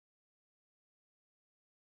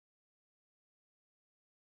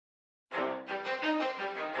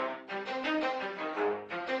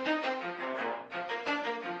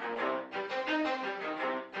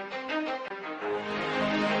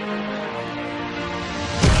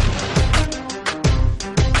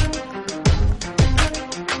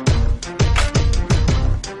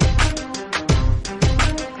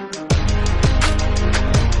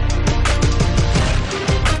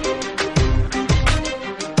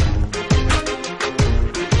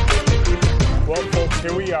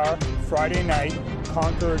Here we are, Friday night,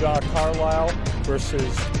 Concord Carlisle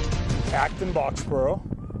versus Acton Boxborough.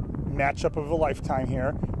 Matchup of a lifetime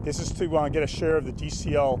here. This is to get a share of the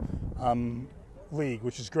DCL league,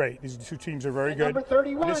 which is great. These two teams are very good.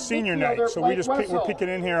 This senior night, so we're picking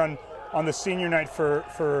in here on the senior night for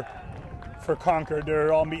Concord.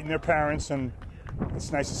 They're all meeting their parents, and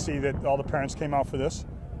it's nice to see that all the parents came out for this.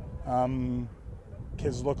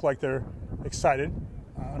 Kids look like they're excited.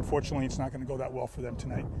 Unfortunately, it's not going to go that well for them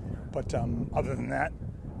tonight. But other than that,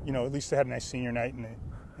 you know, at least they had a nice senior night,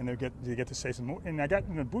 and they get to say some more. And I got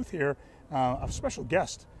in the booth here a special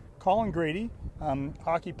guest, Colin Grady,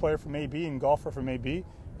 hockey player from AB and golfer from AB,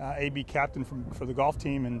 AB captain for the golf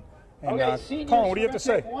team. And Colin, what do you have to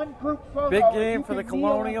say? Big game for the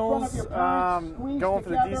Colonials, going for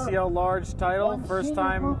the DCL large title, first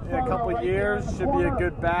time in a couple of years. Should be a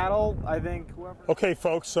good battle, I think. Okay,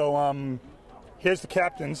 folks, so here's the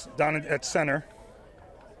captains down at center.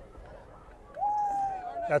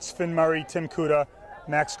 That's Finn Murray, Tim Kuda,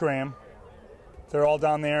 Max Graham. They're all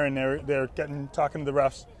down there, and they're talking to the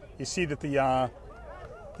refs. You see that the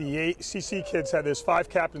ACC kids there's 5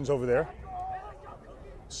 captains over there.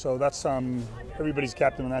 So that's everybody's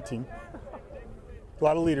captain on that team. A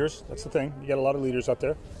lot of leaders. That's the thing. You got a lot of leaders up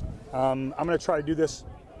there. I'm going to try to do this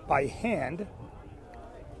by hand,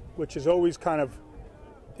 which is always kind of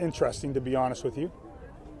interesting, to be honest with you.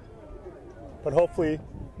 But hopefully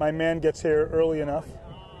my man gets here early enough.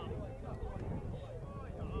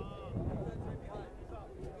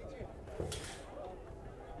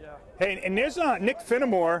 Hey, and there's Nick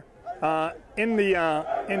Finnemore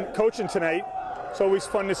in coaching tonight. It's always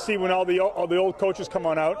fun to see when all the old coaches come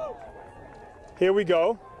on out. Here we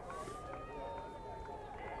go.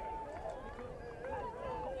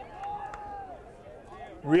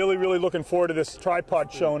 Really, really looking forward to this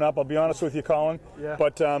tripod showing up, I'll be honest with you, Colin. Yeah.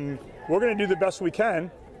 But we're going to do the best we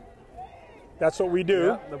can. That's what we do.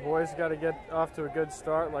 Yeah, the boys got to get off to a good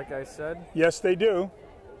start, like I said. Yes, they do.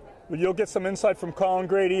 But you'll get some insight from Colin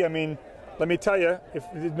Grady. I mean, let me tell you, if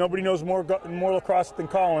nobody knows more lacrosse than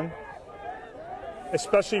Colin,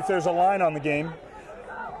 especially if there's a line on the game.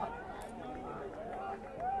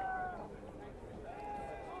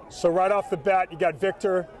 So right off the bat, you got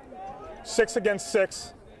Victor, 6 against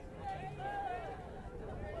 6.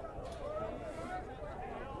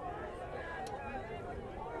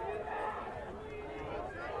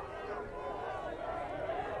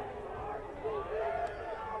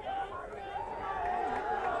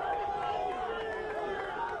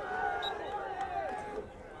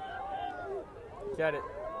 Get it.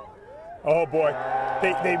 Oh boy,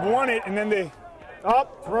 they won it, and then they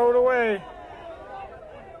throw it away.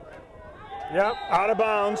 Yep, out of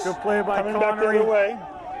bounds. Good play by coming Connery. back the other way.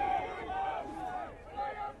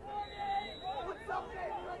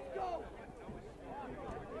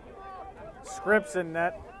 Scripps in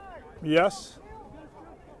net. Yes.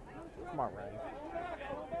 Come on, Ryan.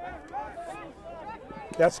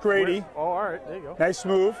 That's Grady. Oh, all right, there you go. Nice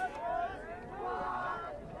move.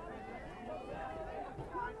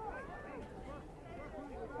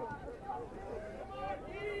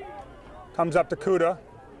 Comes up to Kuda.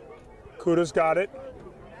 Kuda's got it.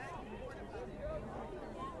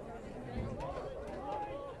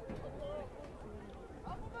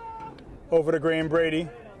 Over to Graham Brady.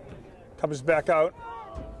 Comes back out.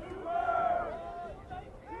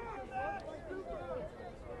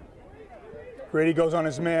 Brady goes on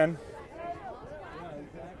his man.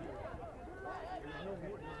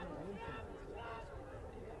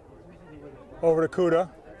 Over to Kuda.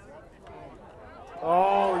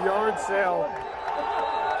 Oh, yard sale.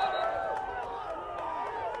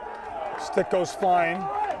 Stick goes flying.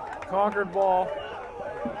 Concord ball.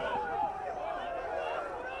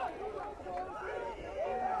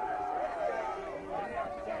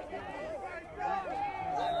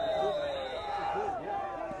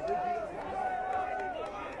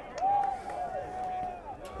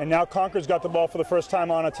 And now Concord's got the ball for the first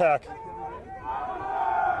time on attack.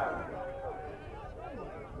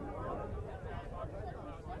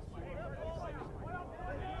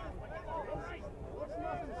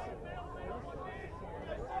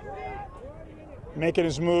 Making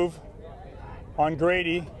his move on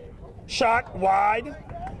Grady. Shot wide.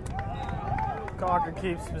 Concord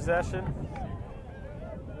keeps possession.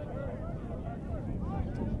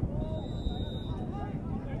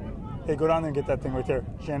 Hey, go down there and get that thing right there.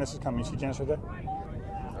 Janice is coming. You see Janice right there?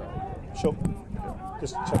 She'll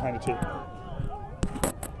just hand it to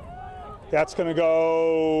you. That's going to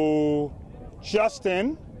go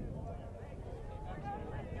Justin.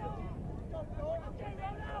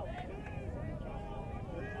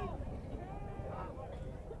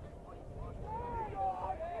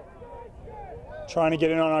 Trying to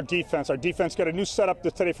get in on our defense. Our defense got a new setup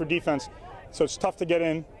today for defense, so it's tough to get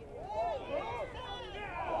in.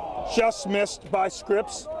 Just missed by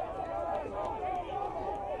Scripps.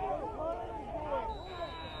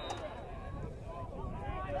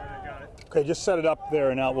 Okay, just set it up there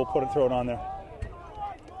and now we'll throw it on there.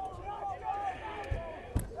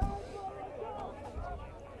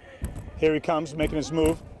 Here he comes, making his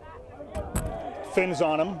move. Finn's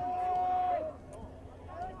on him.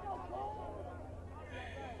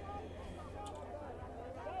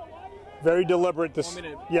 Very deliberate. This,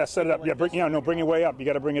 yeah, set it up. Yeah, bring it way up. You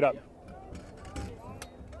got to bring it up.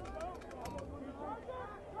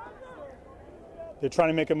 They're trying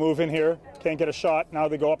to make a move in here. Can't get a shot. Now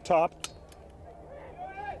they go up top.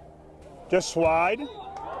 Just wide.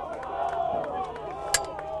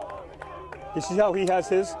 You see how he has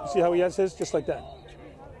his? You see how he has his? Just like that.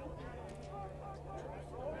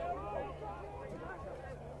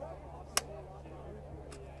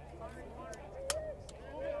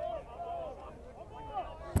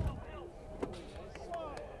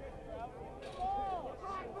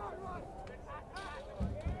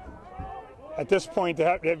 At this point,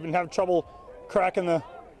 they've been having trouble cracking the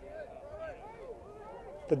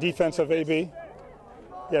defense of AB.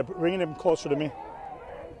 Yeah, bringing him closer to me.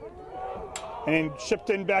 And then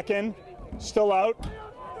shipped in, back in, still out,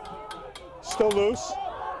 still loose.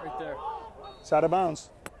 Right there. It's out of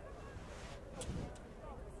bounds.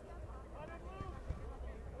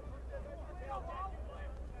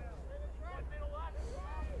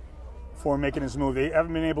 For making his move. They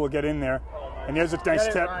haven't been able to get in there. And there's a nice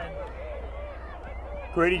tip.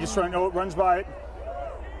 Grady just runs by it.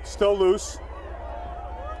 Still loose.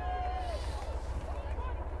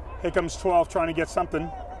 Here comes 12 trying to get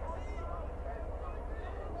something.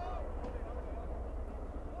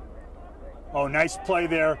 Oh, nice play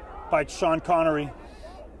there by Sean Connery.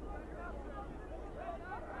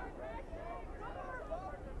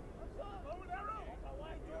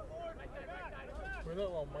 Where'd that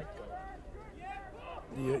little mic go?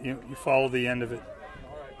 You follow the end of it.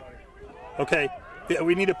 Okay,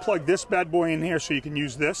 we need to plug this bad boy in here so you can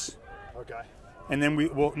use this. Okay. And then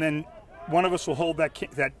then one of us will hold that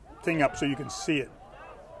thing up so you can see it.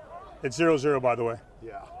 It's 0-0, by the way.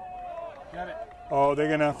 Yeah. Got it. Oh, they're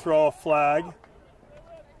gonna throw a flag,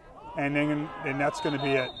 and that's gonna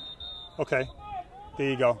be it. Okay, there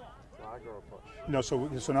you go. Flag or a push? No,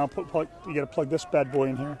 so now you gotta plug this bad boy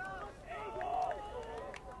in here.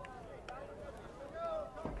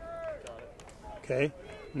 Okay,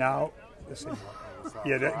 now this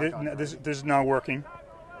is, this is now working.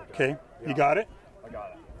 Okay, Yeah. You got it. I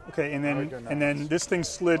got it. Okay, and then this thing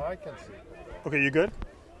slid. I can see. Okay, you good?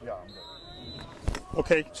 Yeah, I'm good.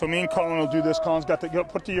 Okay, so me and Colin will do this. Colin's got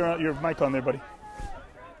put your mic on there, buddy.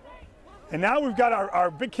 And now we've got our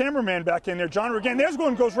big cameraman back in there, John Regan. There's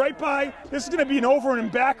one goes right by. This is going to be an over and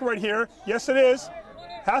back right here. Yes, it is.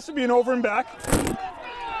 Has to be an over and back.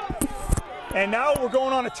 And now we're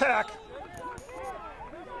going on attack.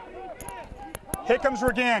 Here comes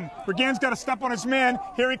Regan. Regan's got to step on his man.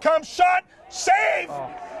 Here he comes. Shot. Save. Oh.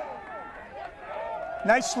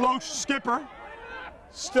 Nice slow skipper.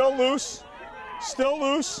 Still loose. Still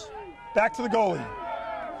loose. Back to the goalie.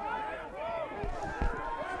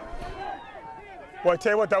 Well, I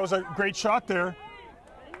tell you what, that was a great shot there.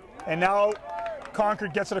 And now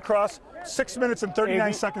Concord gets it across. 6 minutes and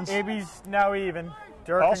 39 seconds. AB's now even.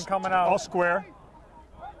 Durkin coming out. All square.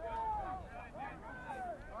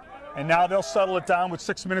 And now they'll settle it down with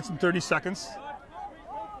 6 minutes and 30 seconds.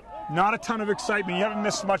 Not a ton of excitement. You haven't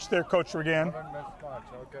missed much there, Coach Regan. Haven't missed much.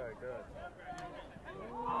 Okay, good.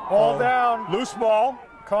 Ball down. Loose ball.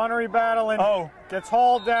 Connery battling. Oh. Gets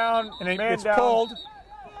hauled down. And it gets pulled.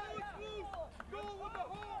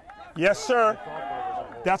 Yes, sir.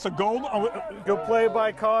 That's a goal. Good play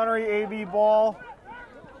by Connery. AB ball.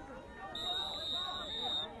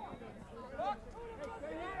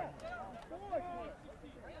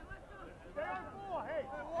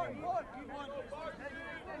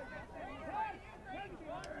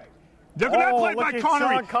 Look at that play by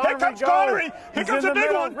Connery. Here comes Connery. Here comes a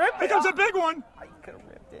big one. Here comes a big one.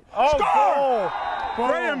 Oh, score!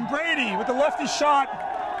 Graham Brady with the lefty shot.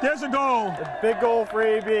 There's a goal. A big goal for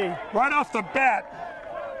AB. Right off the bat.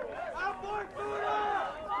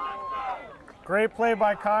 Great play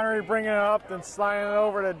by Connery, bringing it up, then sliding it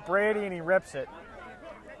over to Brady, and he rips it.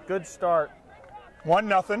 Good start.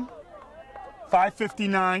 1-0.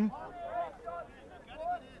 5:59.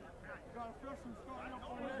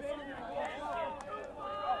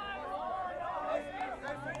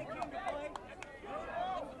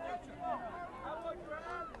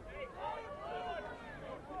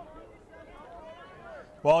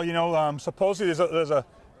 Well, you know, supposedly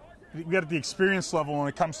we got the experience level when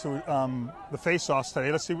it comes to the face-offs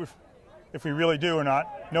today. Let's see if we really do or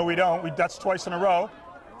not. No, we don't. That's twice in a row.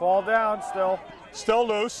 Ball down still. Still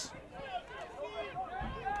loose.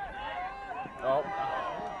 Oh.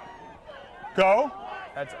 Go.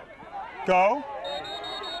 That's it. Go.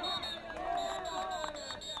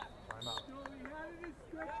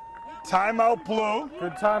 Timeout, Blue.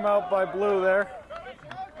 Good timeout by Blue there.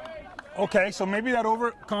 Okay, so maybe that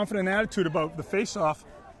overconfident attitude about the face-off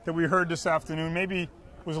that we heard this afternoon maybe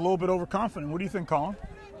was a little bit overconfident. What do you think, Colin?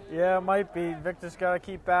 Yeah, it might be. Victor's got to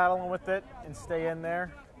keep battling with it and stay in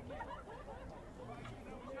there.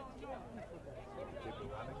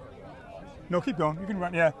 No, keep going. You can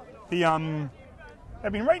run. Yeah. I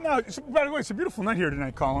mean, right now, by the way, it's a beautiful night here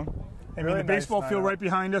tonight, Colin. I mean, the baseball field right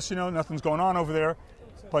behind us. You know, nothing's going on over there,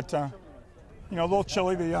 but you know, a little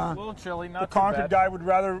chilly. A little chilly. Not the Concord guy would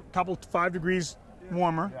rather a couple 5 degrees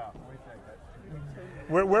warmer. Yeah.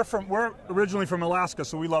 We're originally from Alaska,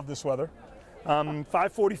 so we love this weather.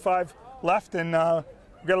 5:45 left, and we got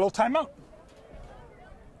a little timeout.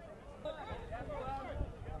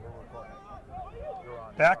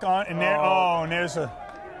 Back on, and there. Oh, and there's a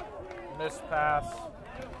missed pass.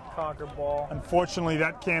 Concord ball. Unfortunately,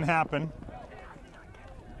 that can't happen.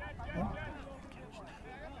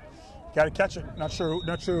 Got to catch it. Not sure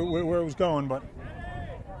where it was going, but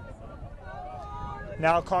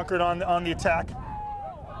now Concord on the attack.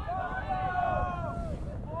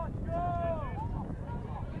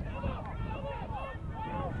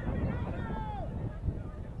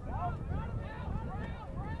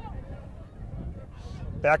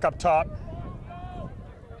 Back up top.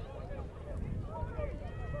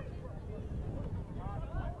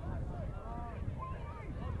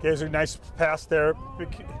 There's a nice pass there.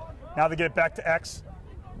 Now they get it back to X.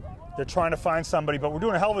 They're trying to find somebody, but we're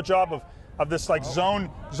doing a hell of a job of this like zone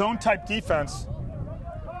type defense.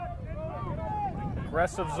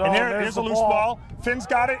 Aggressive zone. And there's a loose ball. Finn's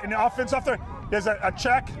got it, and the offense off there. There's a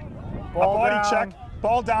check, ball a body down. check.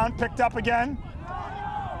 Ball down, picked up again.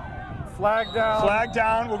 Flag down. Flag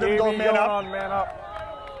down. We're going to go man up. Man up.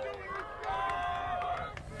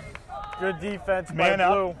 Good defense man by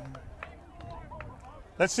Blue. Up.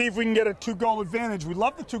 Let's see if we can get a 2-goal advantage. We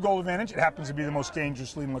love the 2-goal advantage. It happens to be the most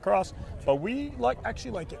dangerous league in lacrosse, but we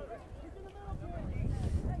actually like it.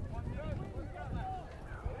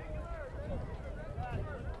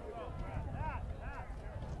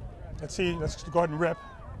 Let's see. Let's go ahead and rip.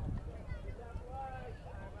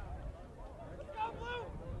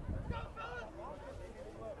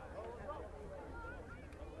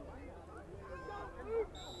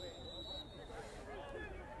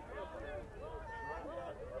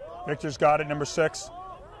 Victor's got it, number 6.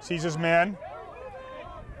 Sees his man.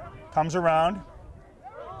 Comes around.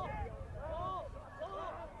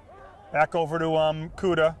 Back over to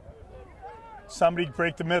Kuda. Somebody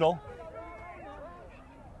break the middle.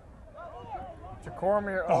 To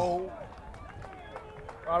Cormier. Oh.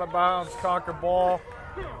 Out of bounds. Concord ball.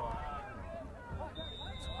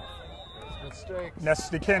 Mistakes.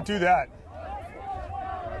 They can't do that.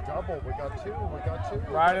 Double. We got two.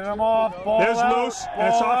 Riding them off. Ball There's out. loose, and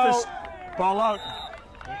it's off his ball out.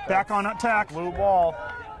 Back on attack. Blue ball.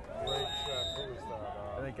 Great check. Who was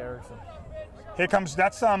that? I think Erickson. Here comes,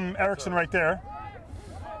 that's Erickson right there.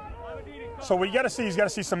 So what you got to see, he's got to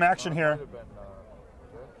see some action here.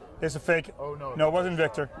 There's a fake. Oh, no. No, it wasn't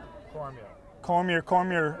Victor. Cormier.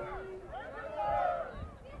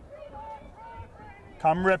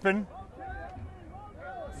 Come ripping.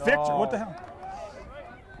 No. Victor, what the hell?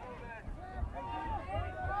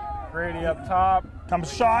 Grady up top. Comes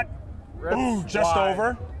shot. Rips Ooh, just wide.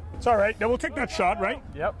 over. It's all right. Then we'll take that shot, right?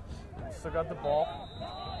 Yep. Still got the ball.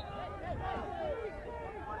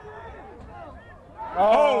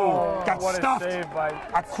 Oh, got what stuffed. A, save by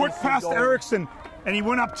a quick CC pass to Gold. Erickson, and he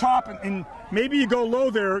went up top, and maybe you go low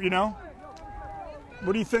there, you know.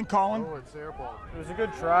 What do you think, Colin? Oh, it's air ball. It was a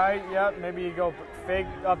good try. Yep. Maybe you go fake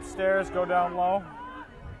upstairs, go down low.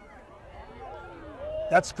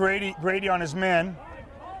 That's Grady on his man.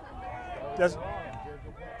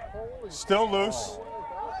 Still loose.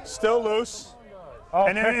 Oh,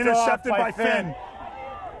 and then intercepted by Finn.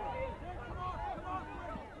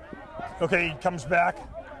 Okay, he comes back.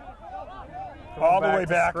 All the way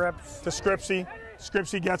back to Scripsy.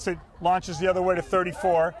 Scripsy gets it, launches the other way to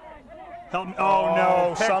 34. Help me. Oh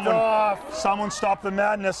no, someone stop the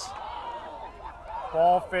madness.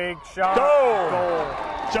 Ball fake, shot.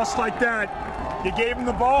 Goal. Just like that. You gave him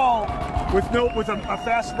the ball with a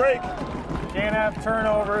fast break. Can't have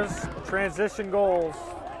turnovers, transition goals.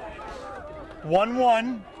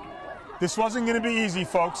 1-1. This wasn't going to be easy,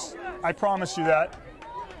 folks. I promise you that.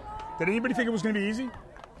 Did anybody think it was going to be easy?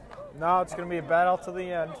 No, it's going to be a battle to the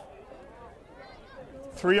end.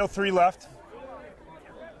 3:03 left.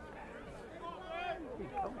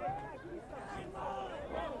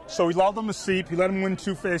 So he lulled him to sleep. He let him win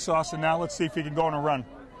 2 face-offs, and now let's see if he can go on a run.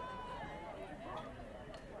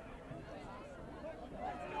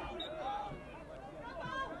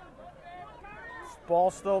 Ball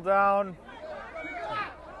still down.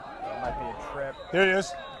 That might be a trip. There it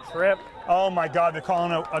is. Trip. Oh my God, they're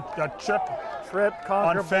calling a trip. Trip,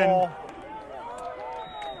 Concord on Finn. ball.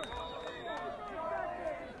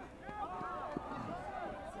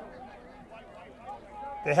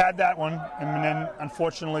 They had that one, and then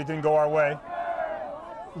unfortunately didn't go our way.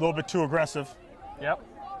 A little bit too aggressive. Yep.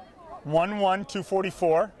 1-1,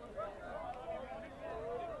 2:44.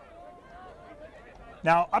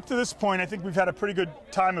 Now, up to this point, I think we've had a pretty good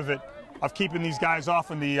time of it, of keeping these guys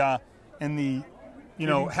off in the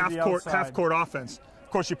half court offense. Of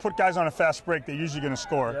course, you put guys on a fast break, they're usually going to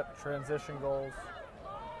score. Yep. Transition goals.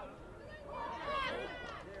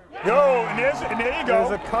 Yo, and there you go.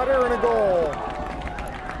 There's a cutter and a goal.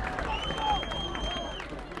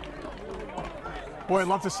 Boy, I'd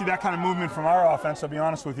love to see that kind of movement from our offense, I'll be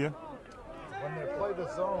honest with you. When they play the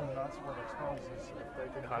zone, that's what exposes if they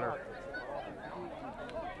can cutter.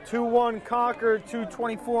 2-1 Concord,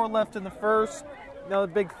 2:24 left in the first. Another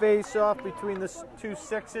big face-off between the two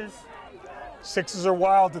sixes. Sixes are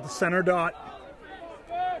wild at the center dot.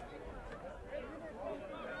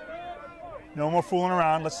 No more fooling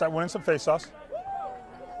around. Let's start winning some face-offs.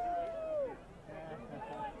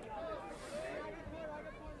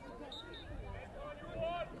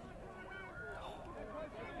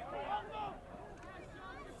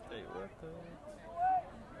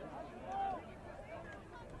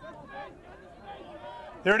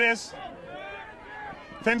 There it is.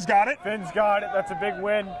 Finn's got it. Finn's got it. That's a big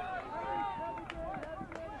win.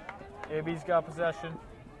 AB's got possession.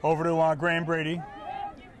 Over to Graham Brady.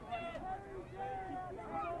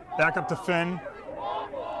 Back up to Finn.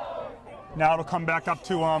 Now it'll come back up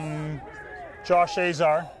to Josh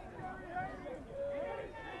Azar.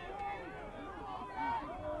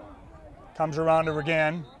 Comes around to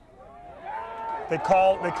Regan. They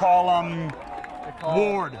call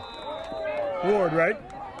Ward. Ward, right?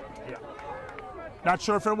 Yeah. Not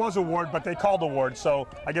sure if it was a Ward, but they called a Ward, so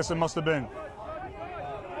I guess it must have been.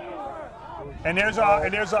 And there's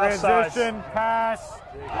offside. Transition, pass,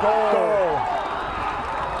 goal.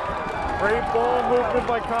 Great ball movement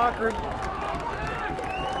by Concord.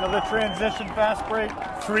 Another transition, fast break.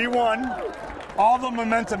 3-1. All the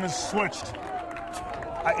momentum is switched.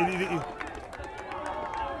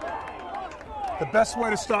 The best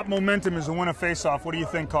way to stop momentum is to win a face-off. What do you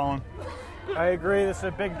think, Colin? I agree. This is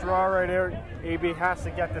a big draw right here. AB has to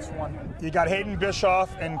get this one. You got Hayden Bischoff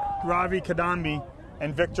and Ravi Kadambi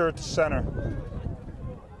and Victor at the center.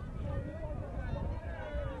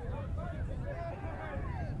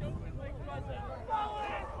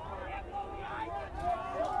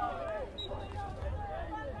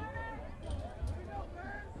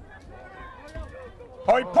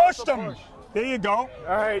 Oh, he pushed him. There you go.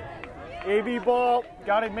 All right. AB ball.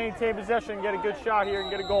 Got to maintain possession, get a good shot here, and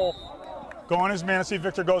get a goal. Go on his man and see if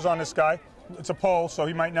Victor goes on this guy. It's a pole, so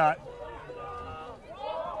he might not.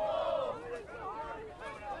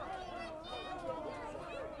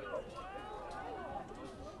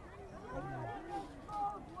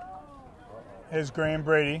 Here's Graham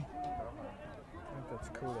Brady. I think that's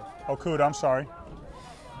Kuda. Oh, Kuda, I'm sorry.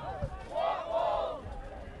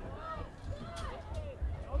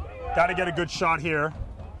 Got to get a good shot here.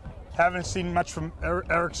 Haven't seen much from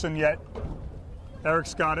Erickson yet.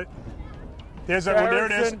 Eric's got it. There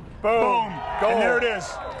it is. Boom. Boom. Goal. And there it is.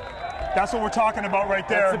 That's what we're talking about right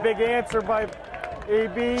there. That's a big answer by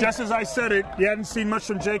AB. Just as I said it, you hadn't seen much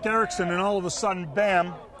from Jake Erickson, and all of a sudden,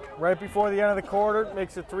 bam. Right before the end of the quarter,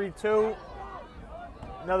 makes it 3-2.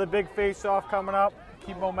 Another big face-off coming up.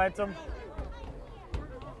 Keep momentum.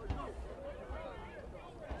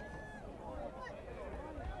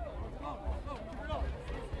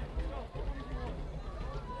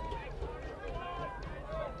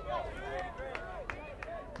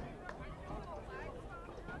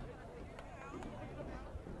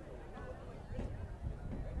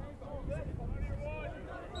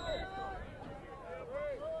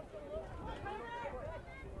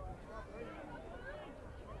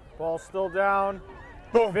 Ball still down.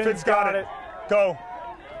 Boom, Finn's got it. Go.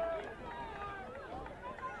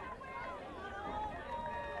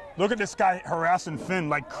 Look at this guy harassing Finn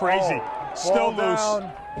like crazy. Still loose.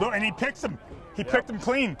 Look, and he picks him. He picked him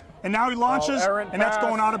clean. And now he launches, and that's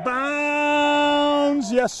going out of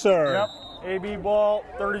bounds. Yes, sir. Yep. AB ball,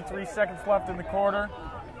 33 seconds left in the quarter.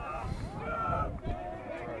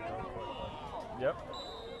 Yep.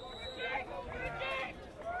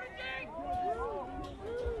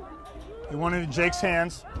 He won it in Jake's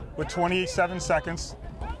hands with 27 seconds.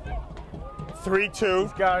 3-2.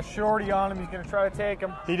 He's got a shorty on him. He's going to try to take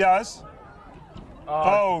him. He does.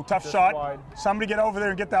 Oh, tough shot. Wide. Somebody get over there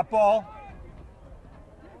and get that ball.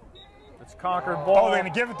 It's Concord ball. Oh, they're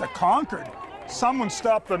going to give it to Concord. Someone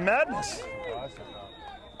stop the madness.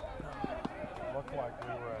 Looked like we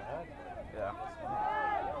were ahead. Yeah.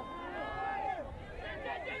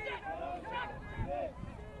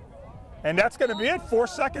 And that's going to be it. 4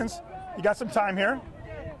 seconds. You got some time here.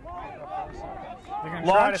 They're going to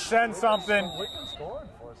try to send something. We can score in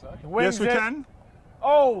 4 seconds. Yes, we can.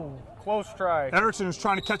 Oh, close try. Erickson was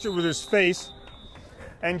trying to catch it with his face.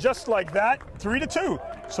 And just like that,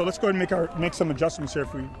 3-2. So let's go ahead and make some adjustments here.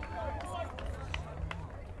 If we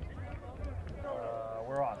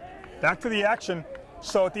We're on. back to the action.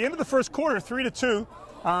 So at the end of the first quarter, 3-2.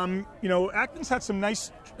 You know, Acton's had some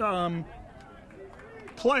nice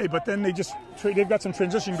play, but then they've got some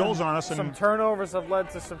transition goals on us. And Some turnovers have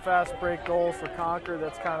led to some fast break goals for Concord.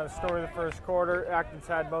 That's kind of the story of the first quarter. Acton's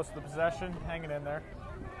had most of the possession, hanging in there.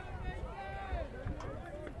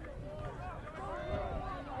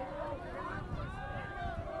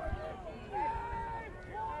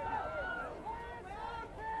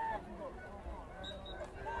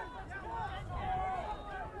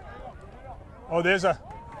 oh,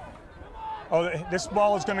 this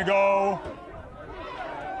ball is going to go.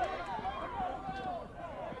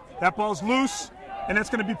 That ball's loose, and that's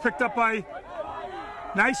going to be picked up by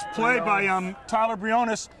nice play by Tyler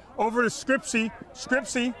Briones over to Scripsy.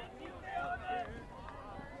 Scripsy. In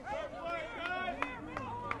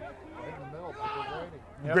the middle, people Grady.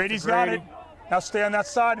 Yep, Grady's to got Grady. it. Now stay on that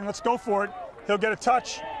side and let's go for it. He'll get a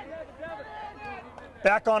touch.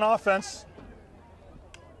 Back on offense.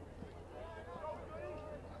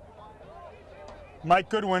 Mike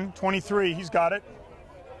Goodwin, 23, he's got it.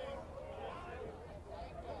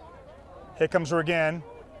 Here comes Regan.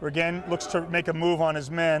 Regan looks to make a move on his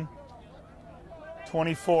man.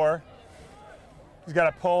 24. He's got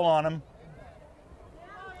a pole on him.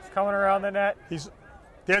 He's coming around the net.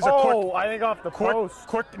 There's a I think off the post.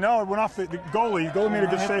 No, it went off the goalie. Goalie made a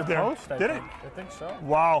good Hit save the there. post, Did it? I think so.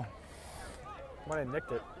 Wow. Might have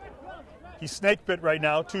nicked it. He's snake bit right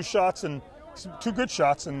now. 2 shots and 2 good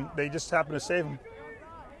shots, and they just happen to save him.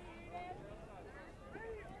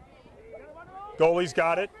 Goalie's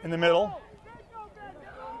got it in the middle.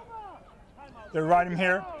 They're riding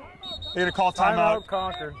here. They're going to call timeout.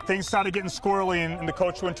 Concord. Things started getting squirrely, and the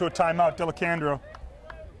coach went to a timeout. Delicandro.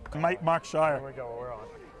 Mark Shire. Here we go, we're on.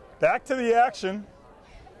 Back to the action.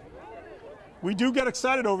 We do get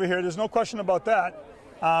excited over here. There's no question about that.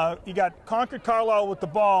 You got Concord Carlisle with the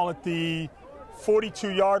ball at the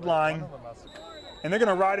 42-yard line. And they're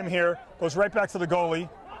going to ride him here. Goes right back to the goalie.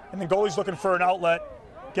 And the goalie's looking for an outlet.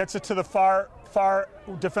 Gets it to the far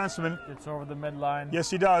defenseman. Gets over the midline. Yes,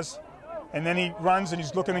 he does. And then he runs and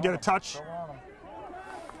he's looking to get a touch.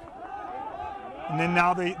 And then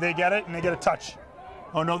now they get it and they get a touch.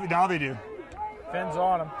 Oh, no, now they do. Finn's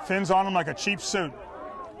on him. Finn's on him like a cheap suit.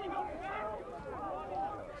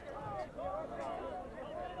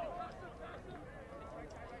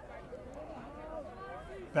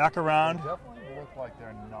 Back around. They definitely look like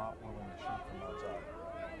they're not willing to shoot from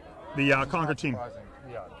outside. The Concord team. Surprising.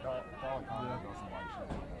 Yeah, Concord doesn't like shooting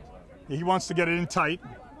from outside. He wants to get it in tight.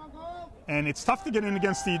 And it's tough to get in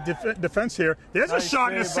against the defense here. There's Nice a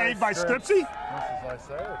shot and a save by Scripps. Scripsy. Just as I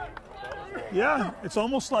said. Yeah, it's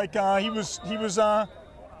almost like he was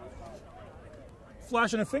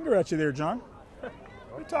flashing a finger at you there, John. What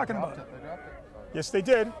are you talking about? They dropped it. Yes, they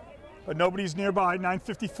did, but nobody's nearby.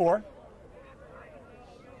 9:54.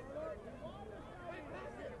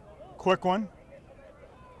 Quick one.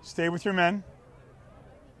 Stay with your men.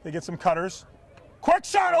 They get some cutters. Quick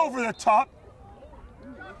shot over the top.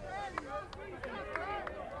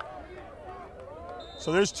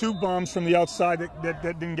 So there's 2 bombs from the outside that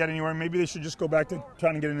didn't get anywhere. Maybe they should just go back to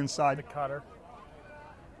trying to get it inside. The cutter.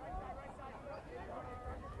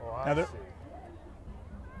 Oh, Now I they're- see.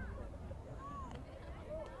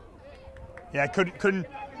 Yeah, I couldn't.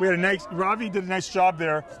 We had a nice. Ravi did a nice job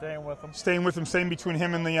there, Staying with him. staying with him, staying between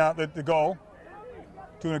him and the goal.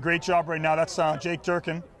 Doing a great job right now. That's Jake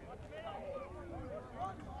Durkin.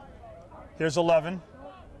 Here's 11.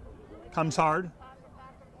 Comes hard.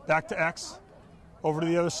 Back to X. Over to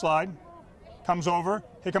the other slide. Comes over.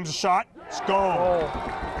 Here comes a shot. Let's go.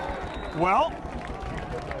 Oh, Well,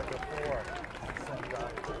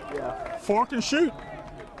 yeah. fork and shoot.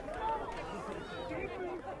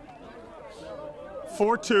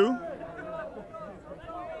 4-2.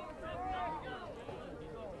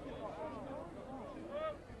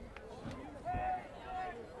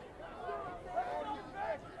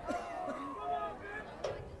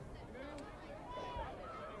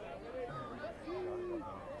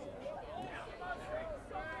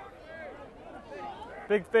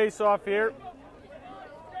 Big face off here.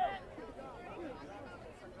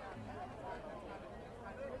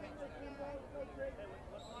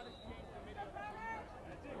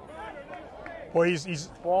 Boy, he's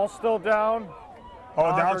Ball still down. oh,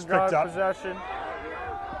 now it's Concord picked got up. possession.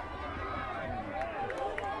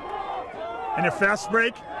 And a fast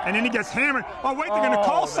break, and then he gets hammered. Oh, wait, they're going to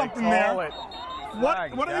call something there. What are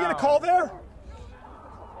they going to call there?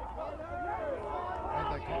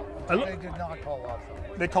 They did not call offside.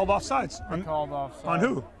 They called offsides. They called offside. On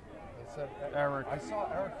who? They said Eric. I saw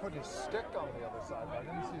Eric put his stick on the other side, but I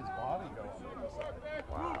didn't see his body go on the other side.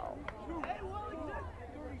 Wow.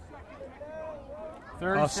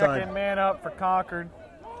 Offside. 32nd man up for Concord.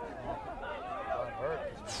 Hurt.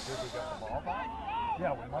 Did we get the ball back?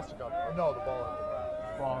 Yeah, we must have got. Oh, no, the ball hit the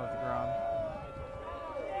ground. Ball hit the ground.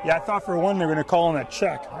 Yeah, I thought for one they were going to call on that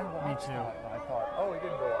check. Me too. I thought, oh, he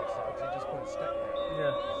didn't go offside. He just put his stick there.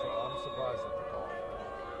 Yeah. So I'm surprised at the call.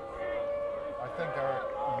 I think Eric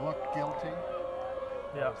looked guilty.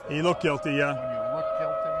 Yeah. He looked guilty, yeah. When you look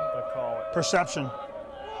guilty, They call it. Perception.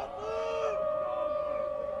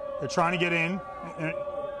 They're trying to get in.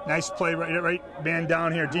 Nice play, right man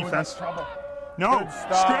down here, defense. trouble. No, Good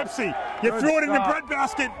stop. Scripsy. You Good threw it in the stop.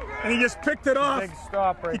 breadbasket, and he just picked it off. Big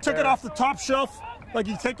stop right He took there. it off the top shelf like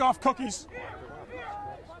you take off cookies.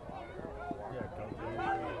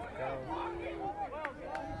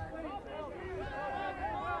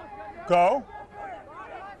 Go.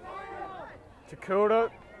 Takuda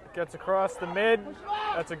gets across the mid.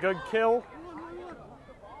 That's a good kill.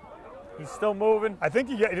 He's still moving. I think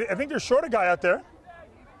there's short a guy out there.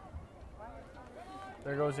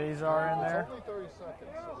 There goes Azar in there. It's only 30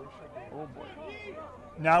 seconds, so we should be. Oh boy.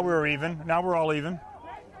 Now we're even. Now we're all even.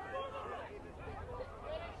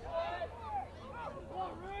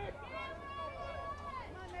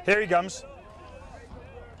 Here he comes.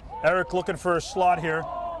 Eric looking for a slot here.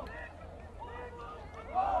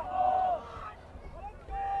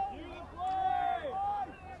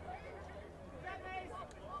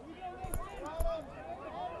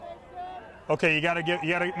 Okay, you gotta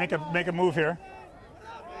make a move here.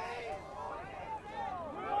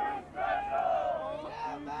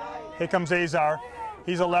 Here comes Azar.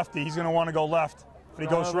 He's a lefty. He want to go left, but he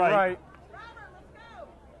goes right.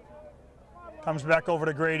 Comes back over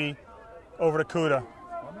to Grady, over to Kuda.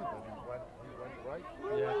 Funny that he went right.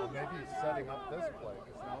 Yeah. Or maybe he's setting up this play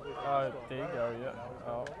because now we There you go.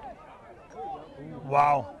 Yeah. Oh.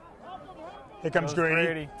 Wow. Here comes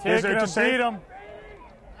Grady. Is Taking there him, to save? beat him.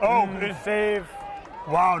 Oh, Save.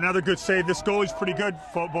 wow, another good save. This goalie's pretty good,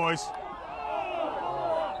 boys.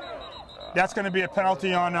 That's going to be a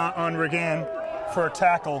penalty on Regan for a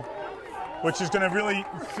tackle, which is going to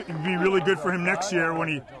be really good for him next year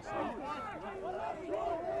when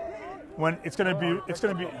it's going to be. I think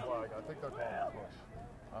they're calling a push.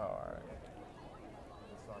 Oh, all right.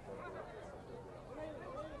 It's not going to be.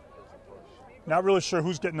 It's a push. Not really sure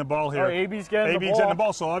who's getting the ball here. Oh, AB's getting the AB's ball. getting the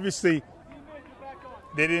ball, so obviously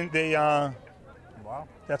they didn't. Wow.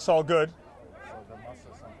 That's all good. So there must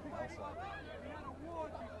have something else happened.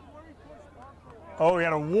 Oh, he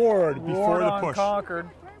had a ward before Ward the on push. Concord.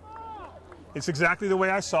 It's exactly the way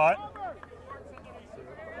I saw it.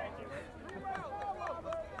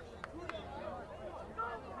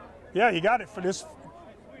 Yeah, you got it for this.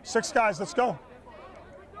 6 guys, let's go.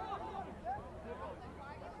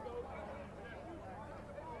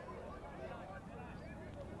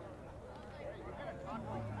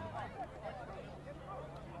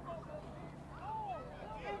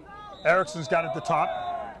 Erickson's got it at the top.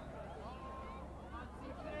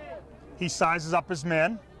 He sizes up his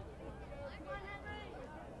man.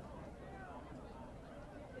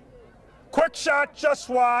 Quick shot, just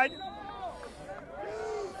wide.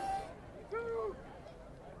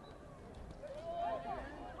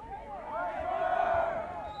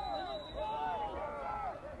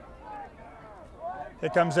 Here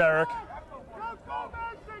comes Eric.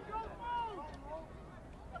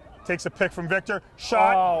 Takes a pick from Victor.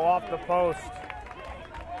 Shot. Oh, off the post.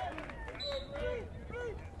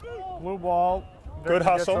 Blue ball. Good Victor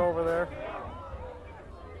hustle. Gets over there.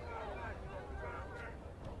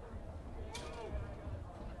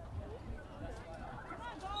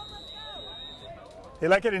 They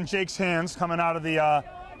like it in Jake's hands coming out of the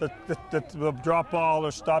drop ball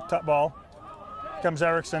or stop top ball. Here comes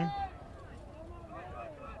Erickson.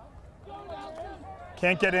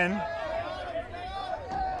 Can't get in.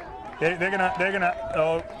 They're gonna.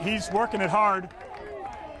 Oh, he's working it hard.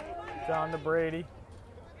 Down to Brady.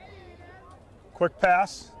 Quick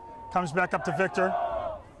pass. Comes back up to Victor.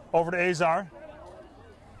 Over to Azar.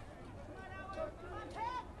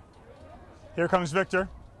 Here comes Victor.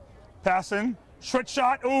 Pass in. Short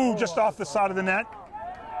shot. Ooh, just off the side of the net.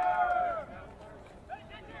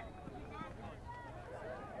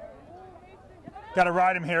 Got to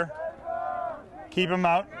ride him here. Keep him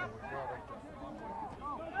out.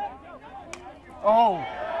 Oh,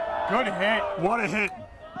 good hit. What a hit.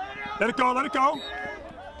 Let it go, let it go.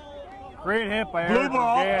 Great hit by Blue Eric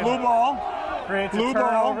ball, again. blue ball. Creates blue a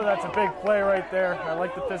turnover. ball. That's a big play right there. I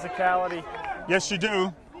like the physicality. Yes, you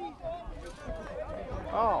do.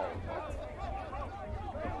 Oh.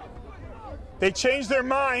 They changed their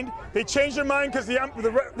mind. They changed their mind because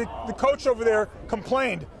the coach over there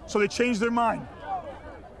complained. So they changed their mind.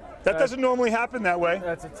 That doesn't normally happen that way.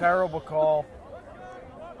 That's a terrible call.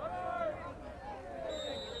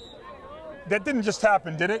 That didn't just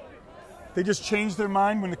happen, did it? They just changed their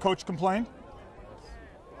mind when the coach complained?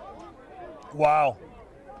 Wow.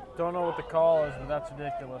 Don't know what the call is, but that's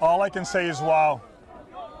ridiculous. All I can say is wow.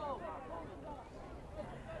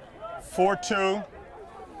 4-2.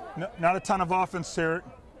 Not a ton of offense here.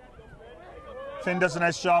 Finn does a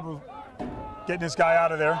nice job of getting this guy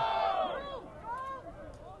out of there.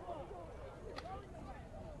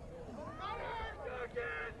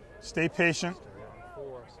 Stay patient.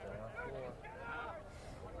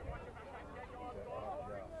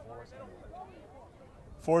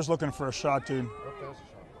 Four's looking for a shot, dude.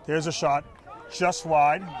 There's a shot. Just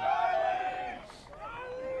wide.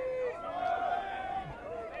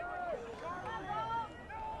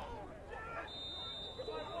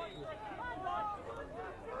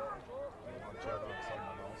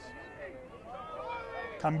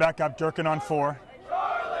 Come back up, Durkin on 4.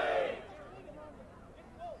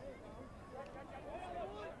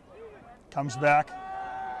 Comes back.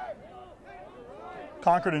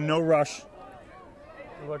 Concord in no rush.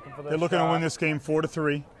 They're looking to win this game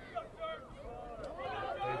 4-3.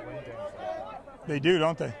 They do,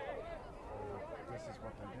 don't they?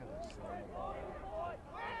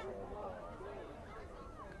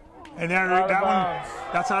 And there, that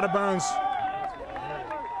one, that's out of bounds.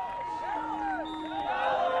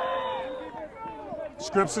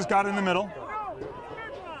 Scripps has got it in the middle.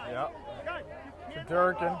 Yep. To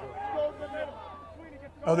Durkin.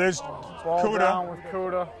 Oh, there's Ball Kuda. down with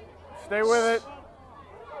Kuda. Stay with it.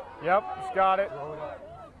 Yep, he's got it.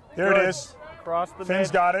 There Good. it is. Across the Finn's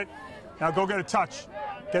mid. got it. Now go get a touch.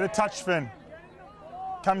 Get a touch, Finn.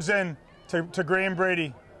 Comes in to Graham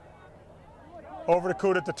Brady. Over to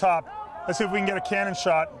Kuda at the top. Let's see if we can get a cannon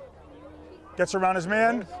shot. Gets around his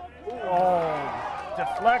man. Oh,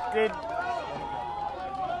 deflected.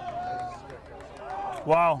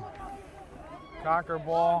 Wow. Concord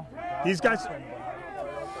ball. These guys,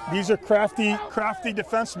 these are crafty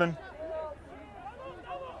defensemen.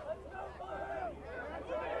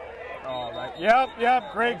 Oh, right.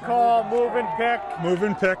 Yep. Great call. Moving pick.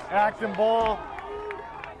 Moving pick. Acton ball.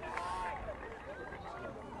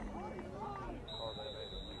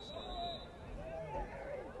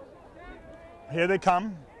 Here they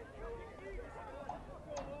come.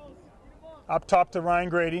 Up top to Ryan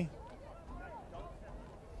Grady.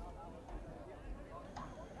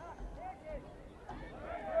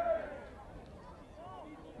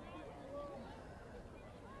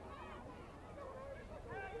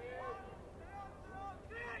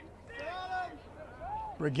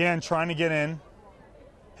 Again, trying to get in.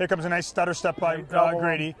 Here comes a nice stutter step by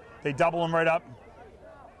Grady. They double him right up.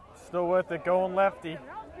 Still with it, going lefty.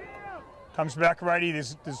 Comes back righty.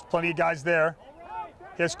 There's plenty of guys there.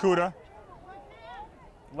 Here's Kuda.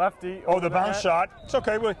 Lefty. Oh, the bounce shot. It's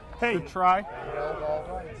okay. Well, hey. Good try.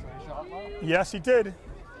 Yes, he did.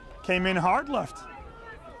 Came in hard left.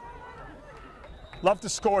 Love to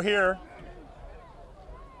score here.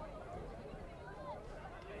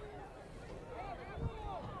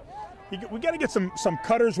 We got to get some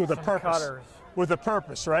cutters with a purpose. Cutters. With a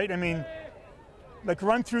purpose, right? I mean, like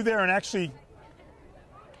run through there and actually.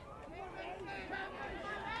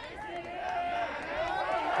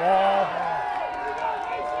 Ball.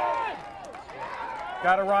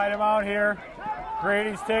 Got to ride him out here.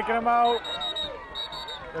 Grady's taking him out.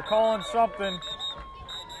 They're calling something.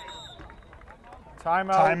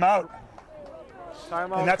 Timeout. Timeout.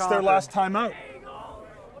 Timeout. And that's Concord. their last timeout.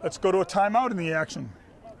 Let's go to a timeout in the action.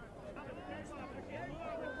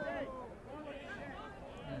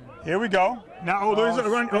 Here we go. Now, there's a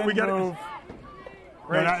run. Oh, we got it.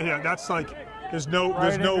 No, that's like there's no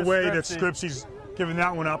way that Scripsy's giving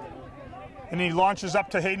that one up. And he launches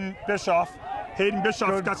up to Hayden Bischoff. Hayden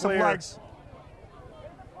Bischoff's got some legs.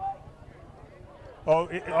 Oh,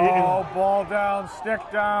 ball down, stick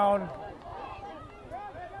down.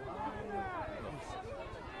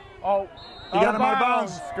 Oh, he got him out of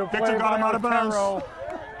bounds. Victor got him out of bounds.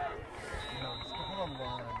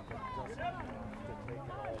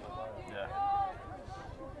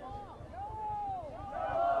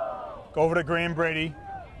 Go over to Graham Brady.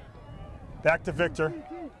 Back to Victor.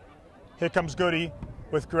 Here comes Goody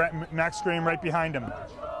with Max Graham right behind him.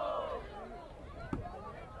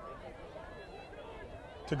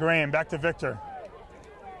 To Graham, back to Victor.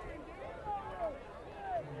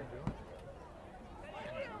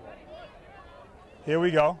 Here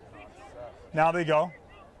we go. Now they go.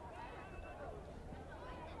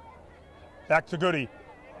 Back to Goody.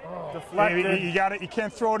 Deflected. Hey, you got it. You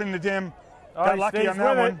can't throw it in the dim. Oh, Got he lucky stays on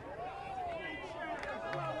that with one.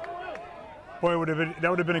 Boy, that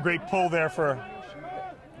would have been a great pull there for.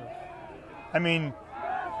 I mean,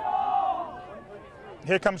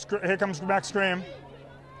 here comes Max Graham.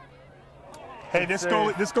 Hey, this goal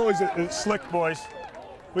is slick, boys.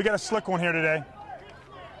 We got a slick one here today.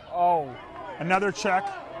 Oh. Another check.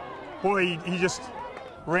 Boy, he just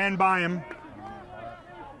ran by him.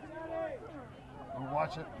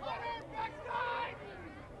 Watch it.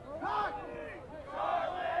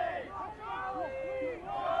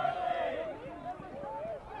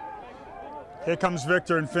 Here comes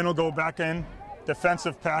Victor, and Finn will go back in.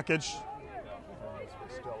 Defensive package.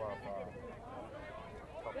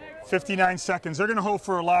 59 seconds. They're going to hold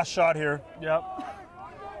for a last shot here. Yep.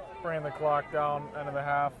 Bringing the clock down, end of the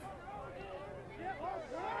half.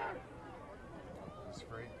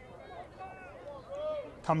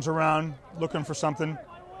 Comes around, looking for something.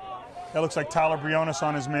 That looks like Tyler Briones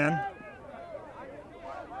on his man.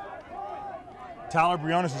 Tyler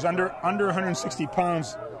Briones is under 160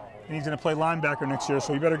 pounds, and he's going to play linebacker next year,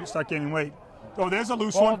 so you better start gaining weight. Oh, there's a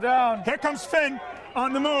loose Ball one. down. Here comes Finn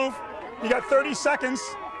on the move. You got 30 seconds.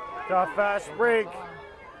 Got a fast break.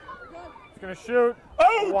 He's going to shoot.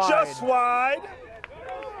 Oh, wide. just wide.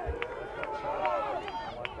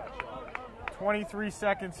 23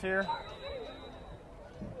 seconds here.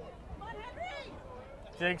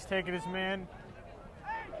 Jake's taking his man.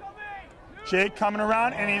 Jake coming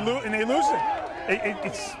around, and they lose it.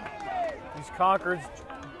 It's These Concord's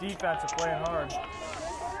defense are playing hard.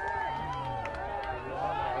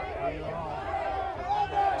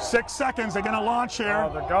 6 seconds. They're going to launch here.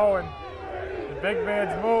 Oh, they're going. The big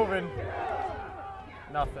man's moving.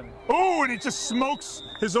 Nothing. Oh, and he just smokes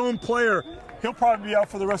his own player. He'll probably be out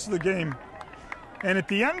for the rest of the game. And at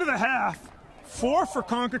the end of the half, 4 for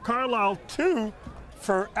Concord Carlisle, 2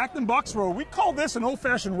 for Acton Boxborough. We call this an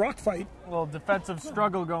old-fashioned rock fight. A little defensive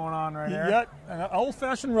struggle going on right here. Yet, an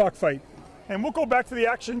old-fashioned rock fight. And we'll go back to the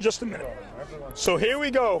action in just a minute. So here we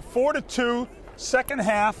go, 4-2, second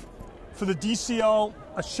half for the DCL,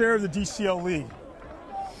 a share of the DCL league.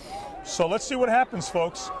 So let's see what happens,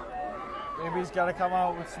 folks. Maybe he's got to come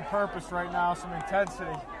out with some purpose right now, some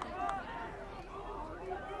intensity.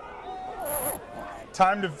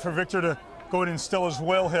 Time for Victor to go and instill his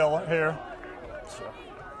will here.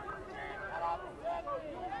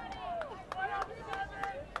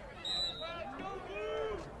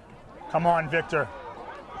 Come on, Victor.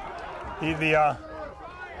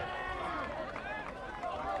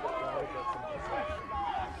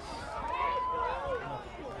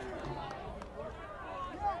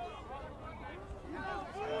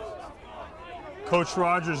 Coach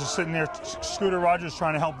Rogers is sitting there. Scooter Rogers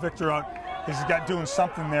trying to help Victor out. He's got doing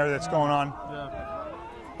something there that's going on. Yeah.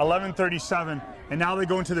 11:37, and now they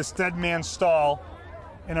go into this dead man stall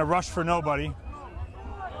in a rush for nobody.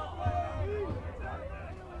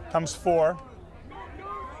 Comes 4.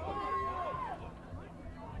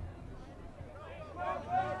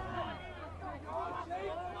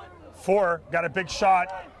 Got a big shot.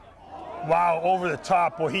 Wow, over the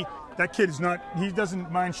top. Well, that kid is not. He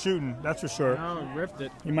doesn't mind shooting. That's for sure. No, ripped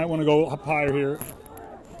it. You might want to go up higher here.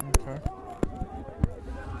 Okay.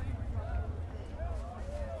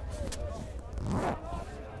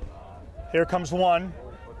 Here comes one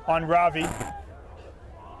on Ravi.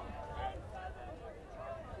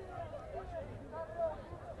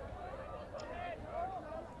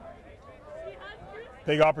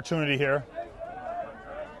 Big opportunity here.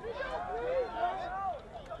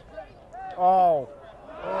 Oh.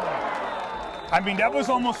 I mean, that was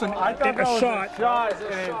almost a shot. A shot,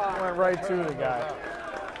 and it went right to the guy.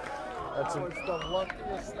 That's the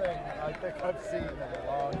luckiest thing I think I've seen in a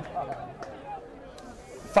long time.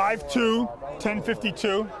 5-2,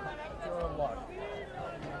 10:52.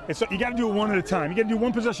 You got to do it one at a time. You got to do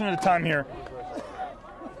one possession at a time here.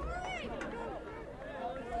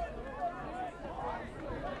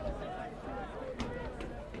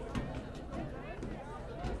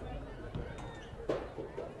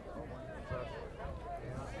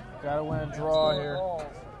 Got to win a draw here.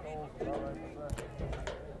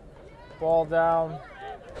 Ball down.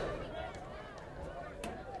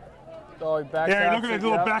 Oh, he back look at the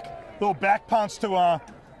little back pounce to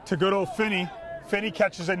good old Finney. Finney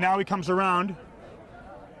catches it. Now he comes around.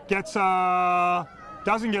 Gets,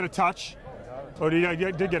 doesn't get a touch. Oh,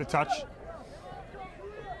 did get a touch.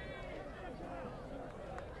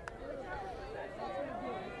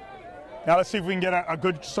 Now let's see if we can get a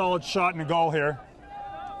good solid shot in the goal here.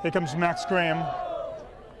 Here comes Max Graham.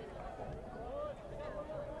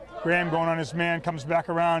 Graham going on his man, comes back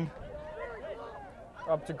around.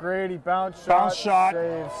 Up to Grady, bounce shot.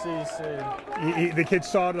 Save CC. The kid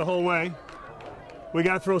saw it the whole way. We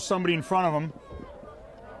got to throw somebody in front of him.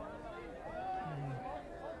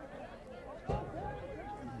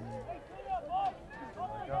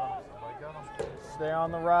 Stay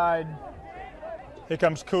on the ride. Here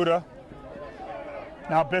comes Kuda.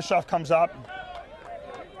 Now Bischoff comes up.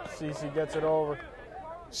 CC gets it over.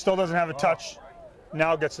 Still doesn't have a touch.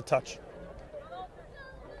 Now gets a touch.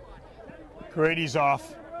 Grady's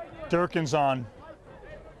off. Durkin's on.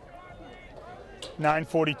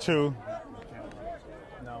 9:42.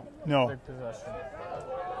 No. Big possession.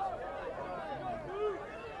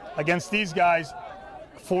 Against these guys,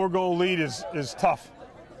 4-goal lead is tough.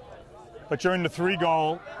 But you're in the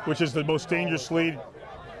 3-goal, which is the most dangerous lead.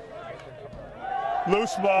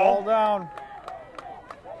 Loose ball. Ball down.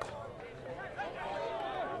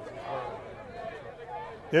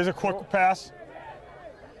 There's a quick pass.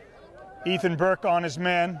 Ethan Burke on his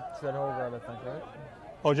man. Chet Hogard, I think, right?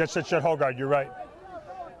 Oh, just said Chet Hogard. You're right.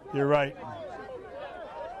 You're right.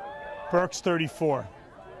 Burke's 34.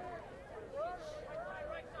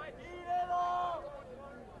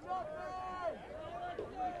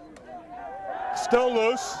 Still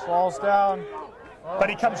loose. Ball's down. But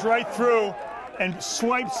he comes right through and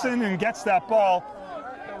swipes in and gets that ball.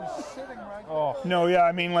 Oh. No, yeah,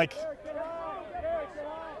 I mean, like.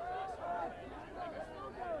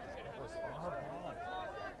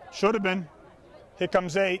 Should have been. Here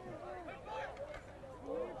comes 8.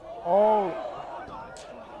 Oh.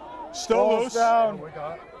 Still Ball's loose. Down.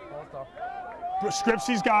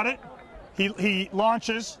 Scripsy's got it. He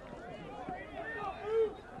launches.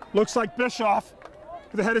 Looks like Bischoff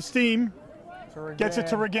with a head of steam. Gets it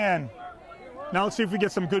to Regan. Now let's see if we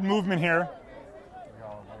get some good movement here.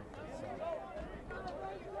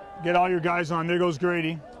 Get all your guys on. There goes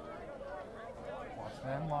Grady.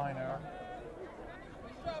 Man liner.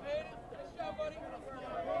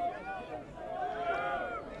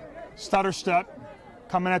 Stutter step.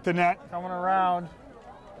 Coming at the net. Coming around.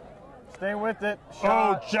 Stay with it.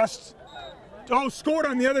 Shot. Scored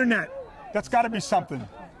on the other net. That's got to be something.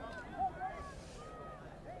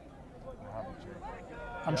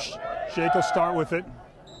 Jake will start with it.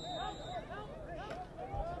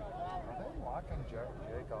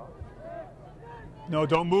 No,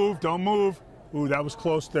 don't move, don't move. Ooh, that was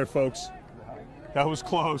close there, folks. That was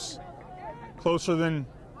close. Closer than...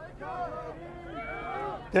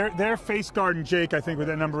 They're face guarding Jake, I think, with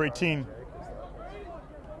that number 18.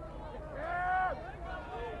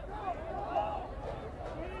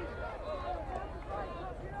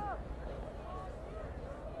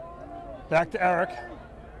 Back to Eric.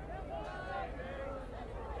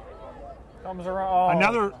 Comes around. Oh.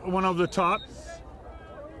 Another one over the top.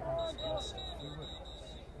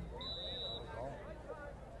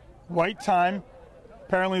 White time.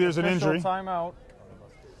 Apparently there's an injury. Timeout.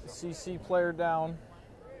 CC player down.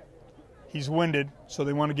 He's winded, so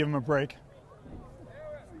they want to give him a break.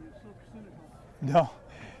 No,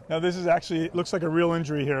 this is actually, it looks like a real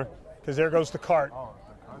injury here, because there goes the cart. Oh,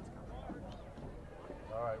 the cart's coming.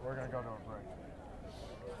 All right, we're going to go to a break.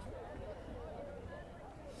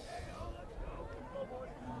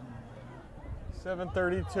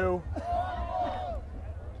 $7:32.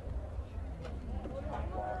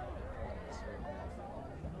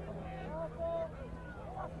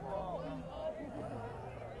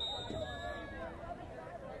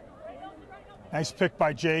 Nice pick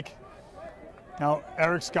by Jake. Now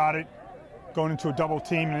Eric's got it, going into a double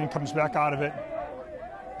team, and then comes back out of it.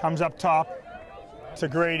 Comes up top to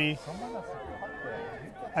Grady.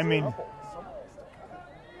 I mean,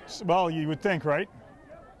 well, you would think, right?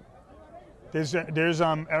 There's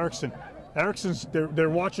Erickson. Erickson's, they're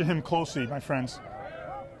watching him closely, my friends.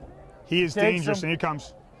 He is dangerous, and here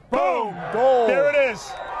comes. Boom! Goal! There it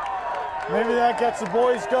is. Maybe that gets the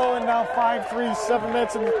boys going. Now 5-3, 7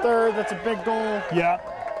 minutes in the third. That's a big goal. Yeah.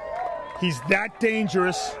 He's that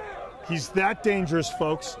dangerous. He's that dangerous,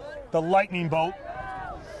 folks. The lightning bolt.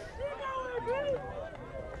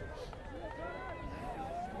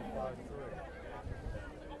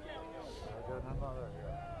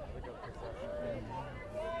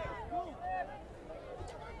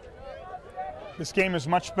 This game is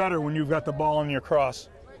much better when you've got the ball in your cross.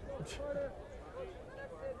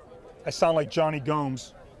 I sound like Johnny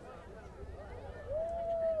Gomes.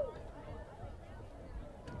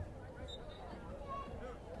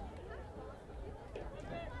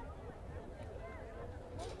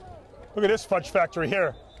 Look at this fudge factory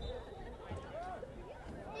here.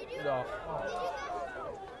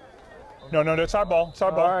 No. No, that's our ball. It's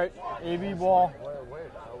our ball. All right, AB ball. Wait,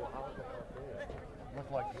 how could that be?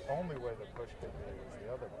 Looked like the only way the push could be was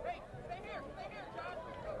the other way.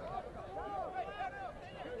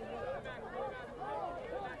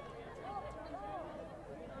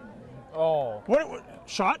 Oh. What?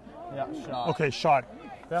 Shot? Yeah, shot. Okay, shot.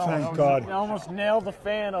 Thank Almost, God. Almost nailed the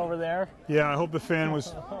fan over there. Yeah, I hope the fan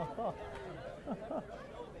was.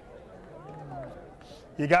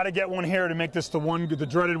 You got to get one here to make this the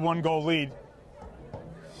dreaded 1-goal lead.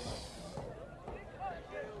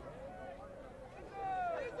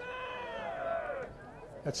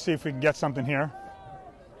 Let's see if we can get something here.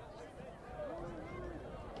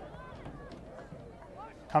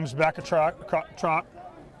 Comes back a trot.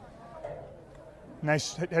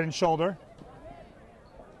 Nice head and shoulder.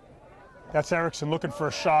 That's Erickson looking for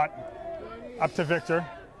a shot. Up to Victor.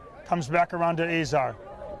 Comes back around to Azar.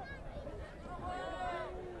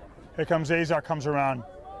 Here comes Azar, comes around.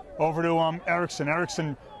 Over to Erickson.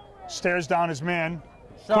 Erickson stares down his man.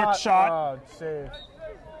 Quick shot. Save.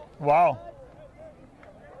 Wow.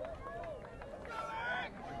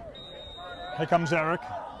 Here comes Eric.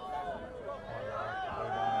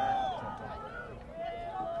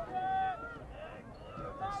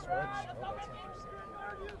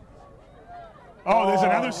 Oh, there's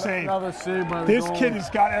another save. Another save by the This goal. kid has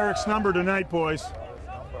got Eric's number tonight, boys.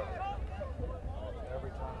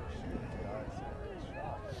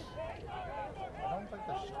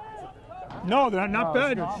 No, they're not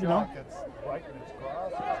bad. You know.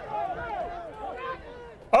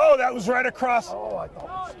 Oh, that was right across. Oh, I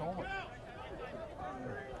thought we stole it.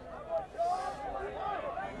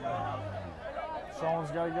 Someone's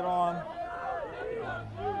got to get on.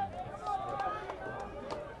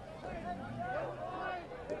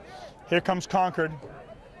 Here comes Concord.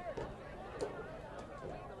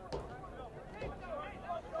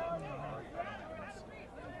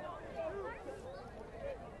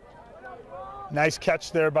 Nice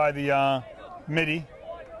catch there by the midi.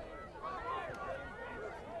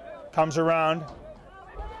 Comes around.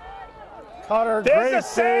 Cutter, There's great a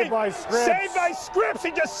save by Scripps. Save by Scripps.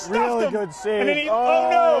 He just stuffed Really him. good save. And then he,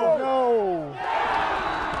 oh no.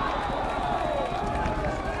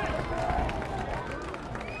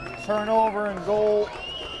 Turnover and goal,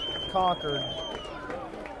 Concord.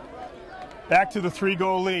 Back to the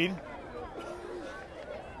 3-goal lead.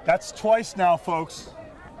 That's twice now, folks.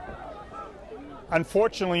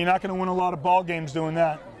 Unfortunately, you're not going to win a lot of ball games doing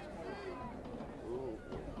that.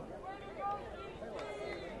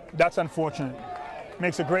 That's unfortunate.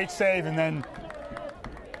 Makes a great save and then,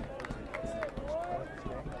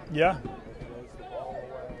 yeah.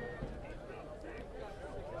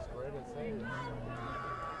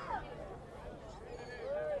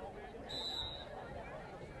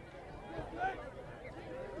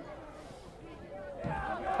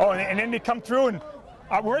 Oh, and then they come through and,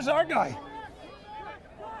 where's our guy?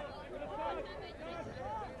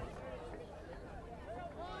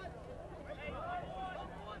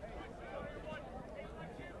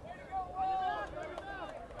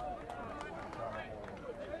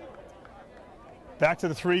 Back to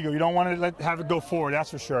the 3-go. You don't want to have it go forward, that's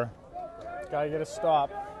for sure. Got to get a stop.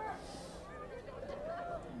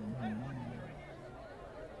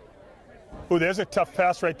 Oh, there's a tough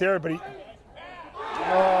pass right there, but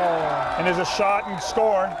and there's a shot and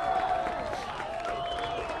score.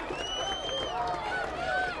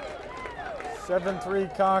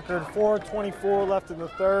 (7-3) Concord. 4:24 left in the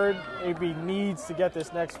third. AB needs to get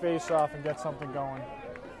this next face-off and get something going.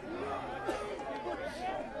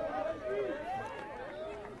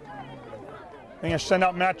 I'm going to send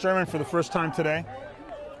out Matt German for the first time today.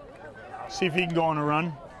 See if he can go on a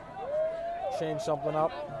run. Change something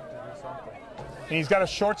up. And he's got a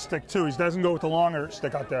short stick too. He doesn't go with the longer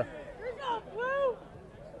stick out there.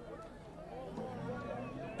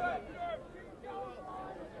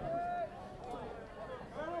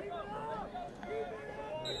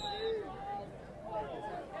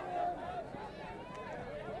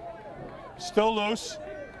 Still loose,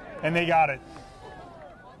 and they got it.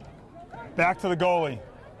 Back to the goalie.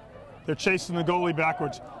 They're chasing the goalie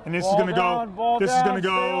backwards, and this is going to go. This is going to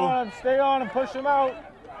go. Stay on and push him out.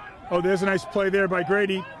 Oh, there's a nice play there by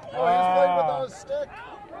Grady. Oh, he's playing without a stick.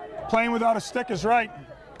 Playing without a stick is right.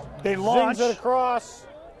 They launch it across,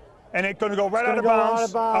 and it's going to go right out of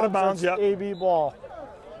bounds. Out of bounds. Yeah. AB ball.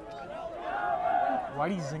 Why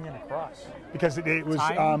did he zing it across? Because it was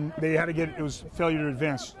they had to get it was failure to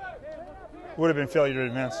advance. Would have been failure to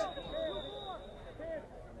advance.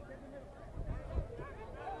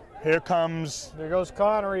 Here comes. There goes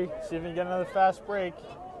Connery. See if he can get another fast break.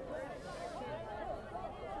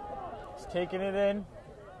 taking it in.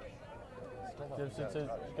 Gives it to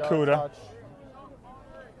Kuda. touch.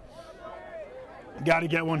 Got to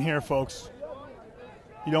get one here, folks.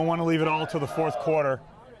 You don't want to leave it all to the fourth quarter,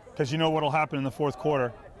 because you know what will happen in the fourth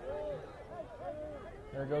quarter.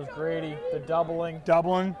 There goes Grady, the doubling.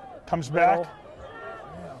 Doubling, comes back.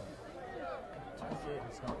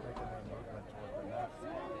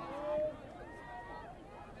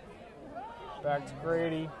 Back to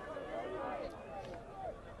Grady.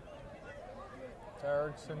 To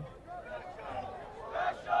Erickson.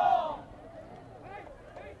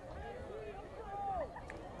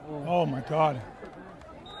 Oh my God.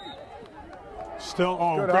 Still,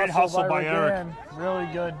 oh, Good great hustle by Eric. Really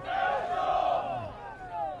good.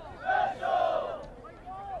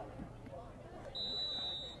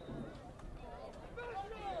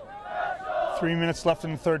 Three minutes left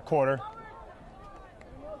in the third quarter.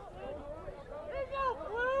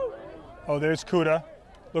 Oh, there's Kuda.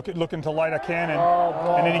 Looking to light a cannon,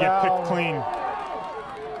 and then you get picked clean.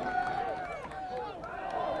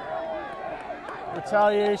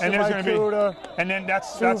 Retaliation And there's by going to Kuda. be, and then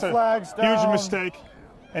that's a flags huge down. mistake.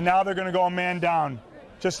 And now they're going to go a man down.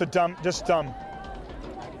 Just dumb. Being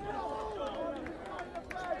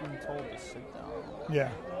told to sit down. Yeah.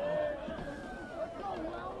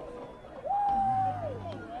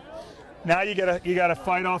 Now you gotta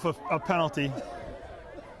fight off a penalty.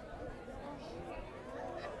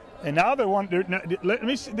 And now let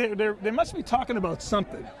me see. They must be talking about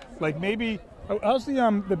something. Like maybe. How's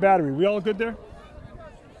the battery? We all good there?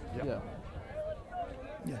 Yeah.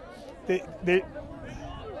 Yeah. They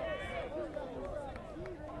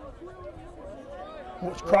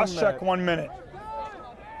cross check 1 minute.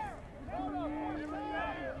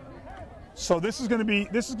 So this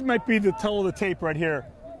might be the tell of the tape right here.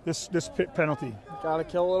 This penalty. Gotta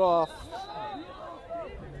kill it off.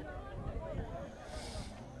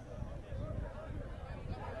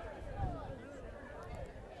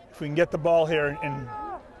 If we can get the ball here and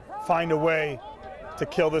find a way to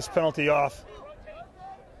kill this penalty off.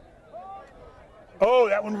 Oh,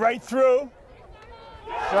 that one right through.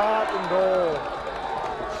 Shot and goal.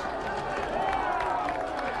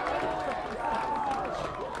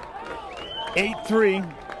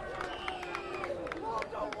 (8-3).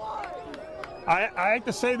 I hate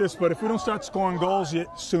to say this, but if we don't start scoring goals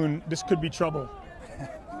yet soon, this could be trouble.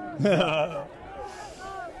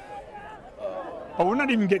 Oh, we're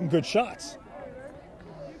not even getting good shots.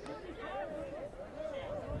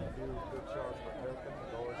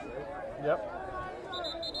 Yep.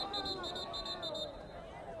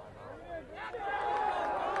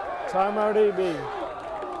 Timeout, AB.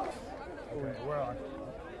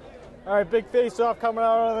 All right, big face-off coming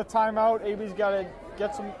out of the timeout. AB's got to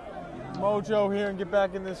get some mojo here and get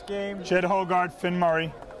back in this game. Jed Hogard, Finn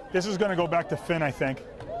Murray. This is going to go back to Finn, I think.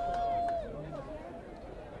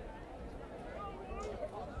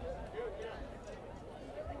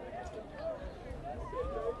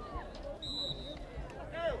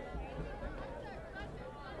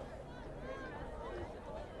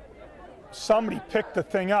 Somebody picked the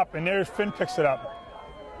thing up, and there's Finn picks it up.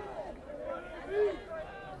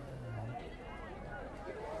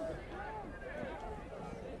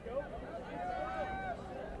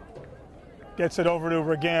 Gets it over to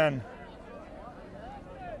Regan.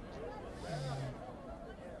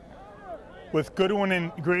 With Goodwin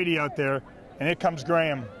and Grady out there, and here comes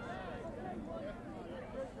Graham.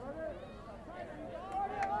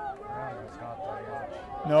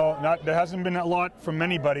 No, there hasn't been a lot from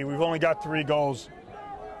anybody. We've only got 3 goals.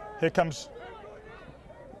 Here comes.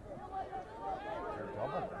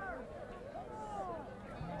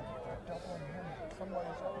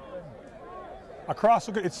 Across,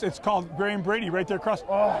 look, it's called Graham Brady right there across.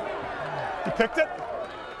 Oh, you picked it?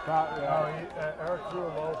 Eric threw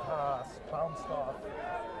a low pass, bounced off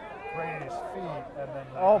Brady's feet, and then.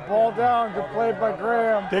 Ball down, good play by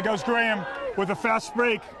Graham. There goes Graham with a fast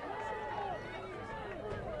break.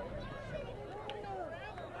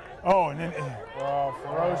 Oh, and then. Oh,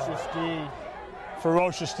 ferocious D.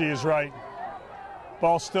 Ferocious D is right.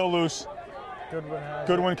 Ball still loose.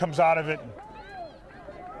 Goodwin comes out of it.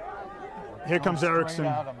 Here comes Erickson.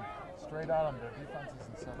 Straight at him. Their defense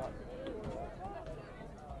isn't set up.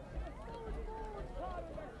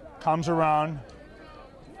 Comes around.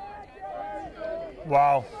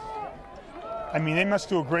 Wow. I mean, they must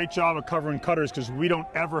do a great job of covering cutters because we don't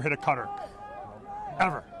ever hit a cutter.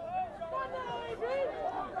 Ever.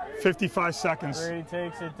 55 seconds. Brady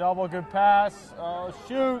takes it, double, good pass. Oh,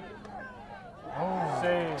 shoot.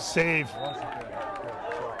 Oh, Save.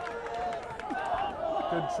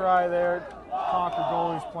 Good try there. Concord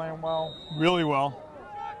goalie's playing well. Really well.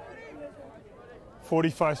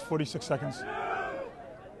 46 seconds.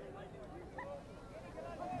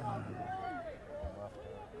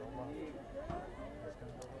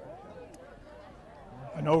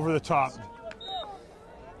 And over the top.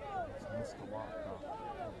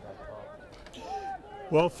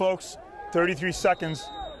 Well, folks, 33 seconds.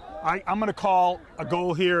 I'm going to call a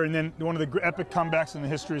goal here and then one of the epic comebacks in the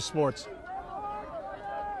history of sports.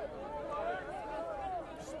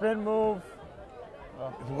 Spin move.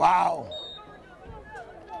 Wow.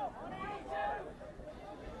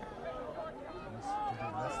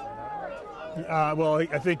 Well,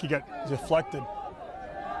 I think he got deflected.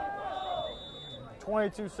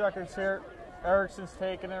 22 seconds here. Ericsson's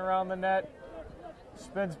taking it around the net.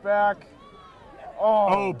 Spins back.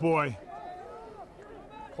 Oh boy.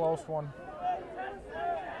 Close one.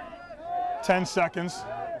 10 seconds. We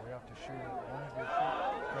have to shoot it.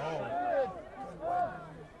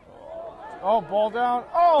 Oh, ball down.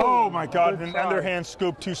 Oh my God, an underhand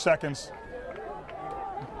scoop, 2 seconds.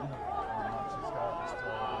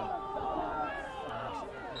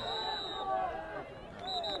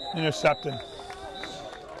 Intercepted.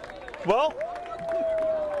 Well,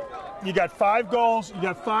 you got 5 goals. You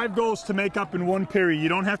got 5 goals to make up in 1 period. You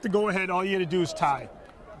don't have to go ahead. All you got to do is tie.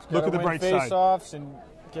 Look at the bright side. Face-offs and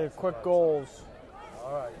get quick goals.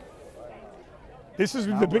 All right. This is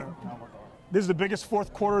the biggest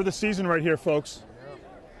fourth quarter of the season right here, folks.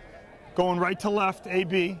 Going right to left,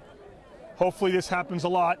 AB. Hopefully this happens a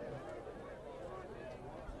lot.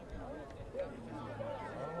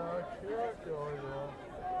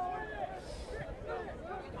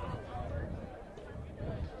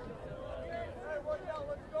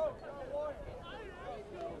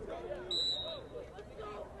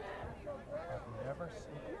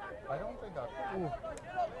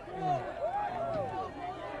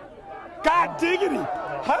 God diggity!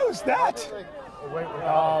 How is that?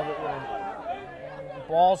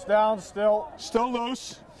 Ball's down still. Still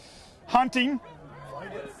loose. Hunting.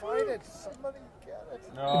 Fight it. Somebody get it.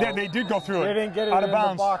 No. Yeah, they did go through it. They didn't get it out in of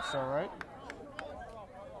bounds. the box, though, right?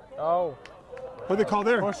 Oh. What do they call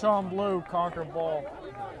there? Push on blue, Concord ball.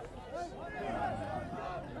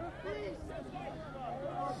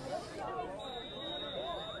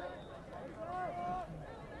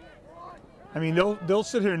 I mean, they'll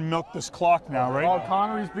sit here and milk this clock now, right? Oh,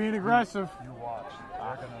 Connery's being aggressive. You watch.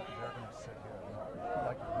 They're gonna sit here.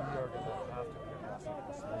 Like we are gonna have to be aggressive.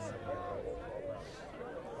 They'll sit here.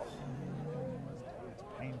 It's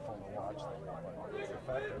painful to watch them, but it's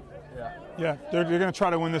effective. Yeah. Yeah, they're going to try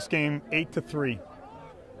to win this game 8-3.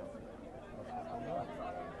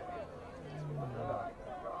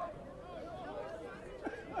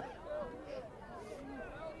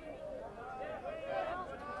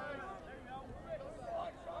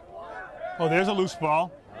 Oh, there's a loose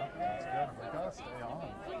ball. That's good. We gotta stay on.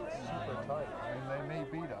 It's super tight. I mean, they may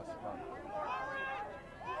beat us, but.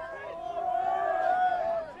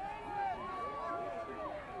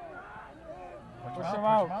 Push him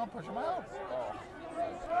out. Push him out.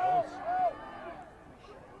 Oh.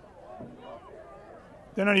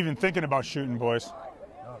 They're not even thinking about shooting, boys. No,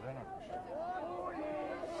 they're not pushing.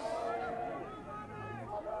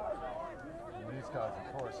 These guys,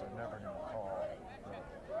 of course, are never going to call.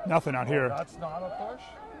 Nothing out here. That's not a push?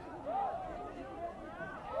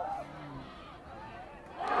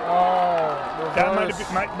 Oh, that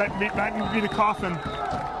might be the coffin.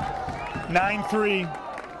 9-3.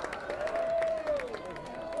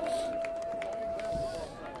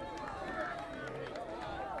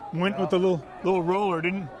 Went with the little roller,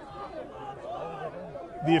 didn't?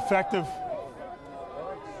 The effective.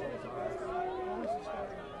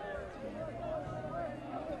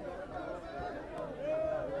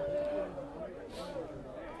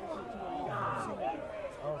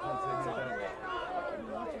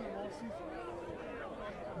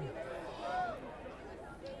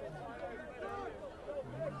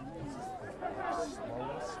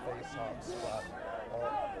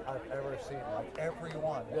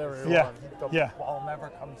 The ball never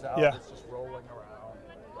comes out. Yeah. It's just rolling around.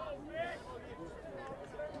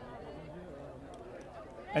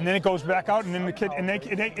 And then it goes back out, and then the kid and they get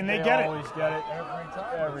it. Always get it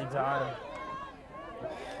every time.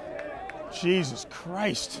 Jesus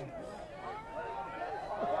Christ!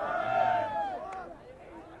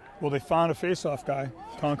 Well, they found a face-off guy.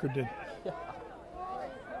 Concord did.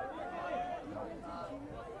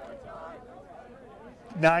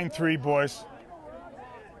 9-3, boys.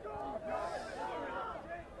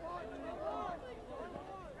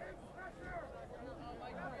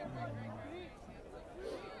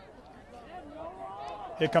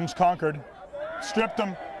 Here comes Concord. Stripped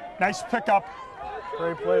him. Nice pickup.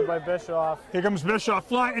 Great play by Bischoff. Here comes Bischoff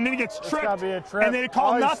flying, and then he gets tripped. Gotta be a trip. And they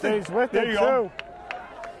call nothing. Stays with there it you go. too.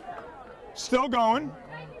 Still going.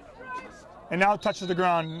 And now it touches the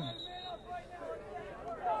ground.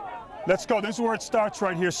 Let's go. This is where it starts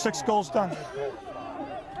right here. 6 goals done.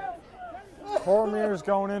 Cormier's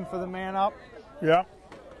going in for the man up. Yeah.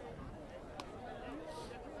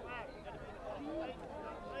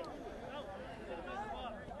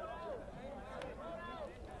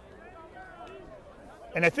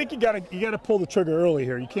 And I think you gotta pull the trigger early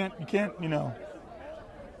here. You can't, you know.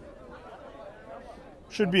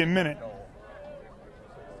 Should be a minute.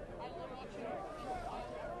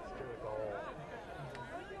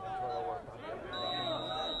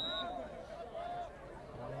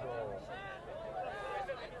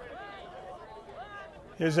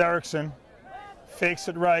 Here's Erickson. Fakes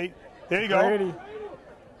it right. There you go. Brady.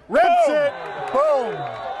 Rips it. Boom.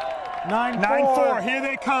 9-4. Here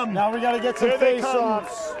they come. Now we got to get some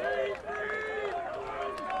face-offs.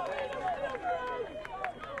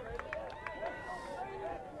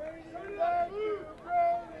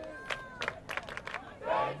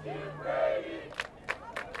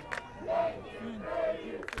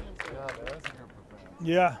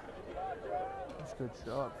 Yeah. That's a good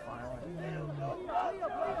shot, finally.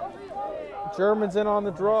 German's in on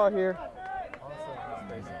the draw here.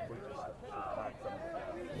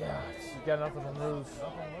 Yeah, you got nothing to lose.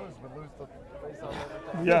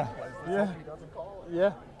 Yeah. Yeah.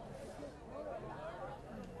 Yeah.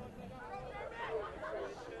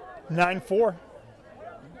 9-4.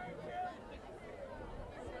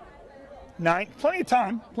 9. Plenty of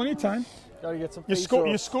time. Plenty of time. Got to get some.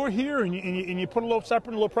 You score here, and you put a little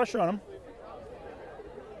separate, a little pressure on them.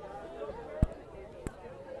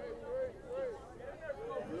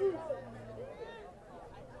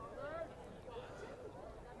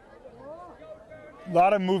 A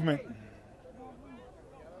lot of movement.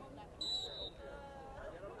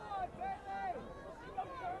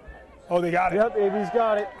 Oh, they got it. Yep, AB's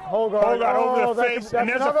got it. Hogard over the face. And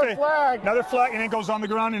there's another flag. Another flag, and it goes on the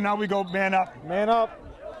ground, and now we go man up. Man up.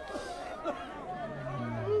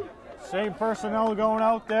 Same personnel going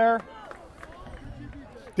out there.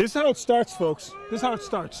 This is how it starts, folks. This is how it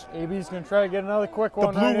starts. AB's going to try to get another quick The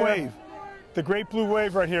one. blue wave. The great blue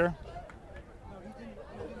wave right here.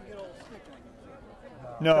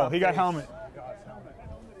 No, he got helmet.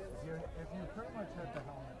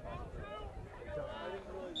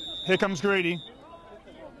 Here comes Grady.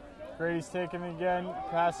 Grady's taking it again,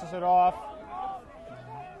 passes it off.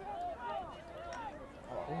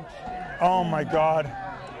 Oh my God.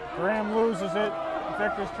 Graham loses it.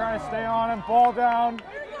 Victor's trying to stay on him. Ball down.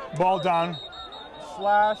 Ball down.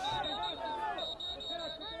 Slash.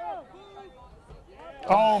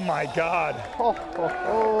 Oh my God.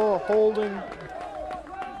 Holding.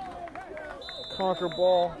 Concord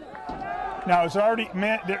ball. Now it's already,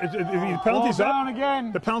 man, the penalty's ball up. Down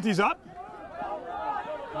again. The penalty's up?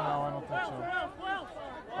 No, I don't think so.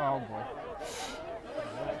 Oh boy.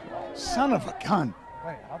 Son of a gun.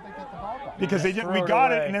 Wait, how'd they get the ball back? Because we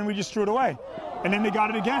got it and then we just threw it away. And then they got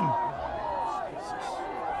it again.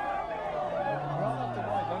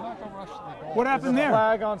 What happened there?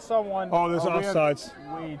 Flag on someone. Oh, there's offsides.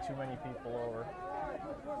 Way too many people over.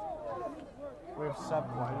 We have 7.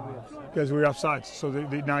 Why do we have 6? Because we were offsides. So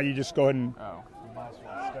now you just go ahead and. Oh. You might as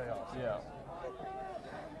well stay off. Yeah.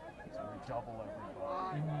 So we double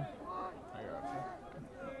everybody.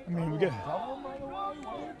 I mean, we get. Double them right away? What are you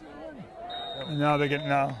doing? And now they're getting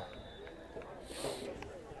now. He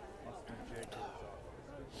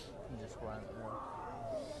just went.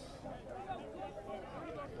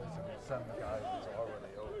 There's 7 guys that's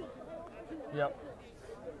already over. Yep.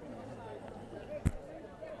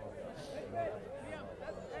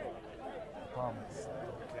 The problem is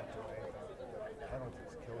we can't do anything.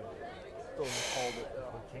 Penalties kill you. Still hold it.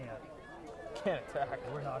 We can't. Can't attack.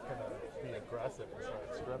 We're not going to be aggressive and try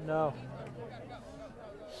to strip. No.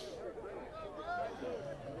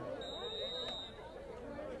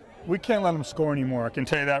 We can't let them score anymore. I can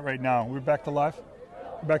tell you that right now. We're back to live.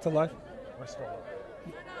 We're back to live. We're still up.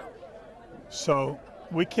 So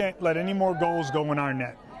we can't let any more goals go in our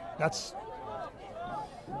net. That's.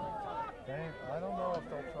 I don't know if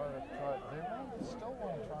they'll try. They still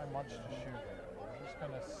won't try much to shoot it. We're just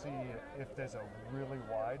going to see if there's a really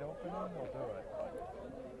wide opening, we'll do it.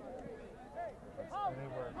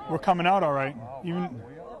 We're coming out all right. Wow, Even.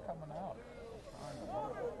 we are coming out.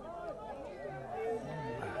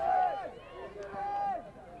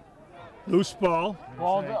 Loose ball.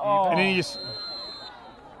 Ball. And then you just. What's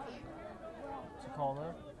it called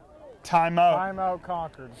there? Timeout. Timeout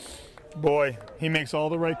Concord. Boy, he makes all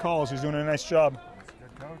the right calls. He's doing a nice job.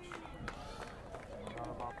 Good coach.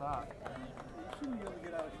 shot. Shouldn't be able to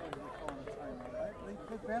get out of trouble with calling a timeout, right? They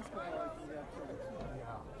play basketball like that too.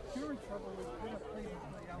 Yeah. You're in trouble with you're not playing the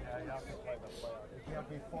play out. Yeah, you have to play the play out. You can't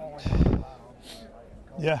be falling on the mound.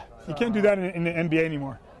 Yeah, you can't do that in the NBA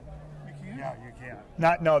anymore. You can't? Yeah, you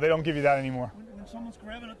can't. No, they don't give you that anymore. When someone's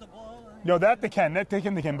grabbing at the ball. No, that they can, but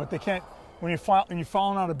they can't. When you're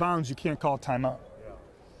falling out of bounds, you can't call a timeout.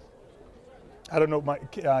 I don't know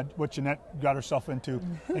what Jeanette got herself into,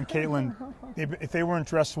 and Caitlin. If they weren't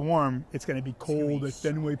dressed warm, it's going to be cold at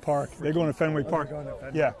Fenway Park. They're going to Fenway Park.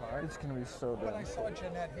 Yeah. It's going to be so But I good. saw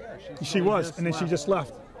Jeanette here. She was, and then she just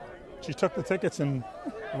left. She took the tickets and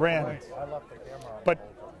ran. I left the camera on. But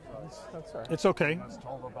That's all right. it's okay. I was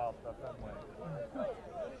told about the Fenway.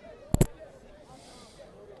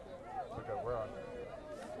 Okay, we're on.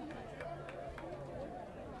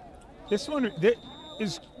 This one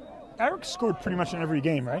is. Eric scored pretty much in every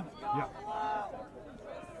game, right? Yeah.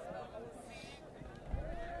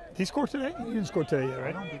 He scored today? He didn't score today yet, I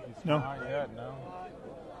right? don't think he's No. Not yet, no.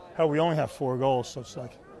 Hell, we only have 4 goals, so it's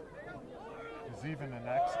like. Because even in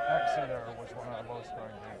Exeter was one of the low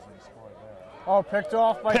scoring games and he scored there. Oh, picked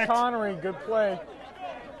off by Picked. Connery. Good play.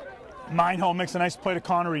 Mindhole makes a nice play to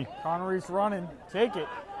Connery. Connery's running. Take it.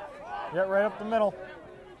 Get right up the middle.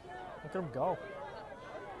 Look at him go.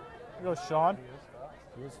 There goes Sean.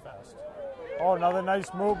 He is fast. Oh, another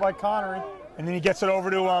nice move by Connery. And then he gets it over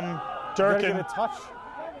to Gotta Durkin. get a touch.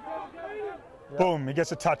 Boom, he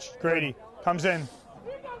gets a touch. Grady comes in.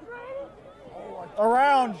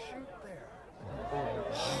 Around.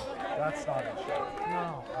 That's not a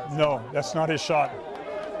shot. No, that's not his shot.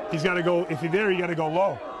 He's got to go, if you're there, you got to go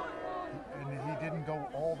low. And he didn't go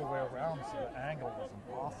all the way around, so the angle was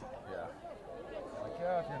impossible. Yeah. Like,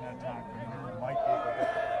 yeah, if you're in an attack, you might be able to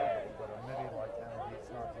get the angle, but a midi like him, he's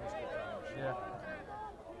not used to trying to shoot.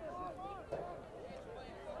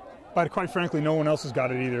 But quite frankly, no one else has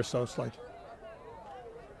got it either, so it's like.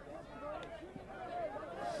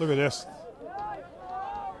 Look at this.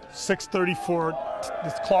 6:34.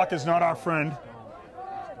 This clock is not our friend.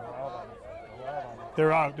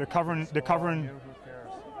 They're out. They're covering. They're covering. Who cares?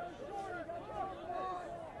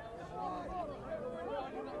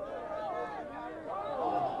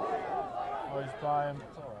 Oh, he's by him.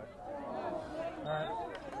 It's all right. All right.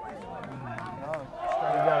 No,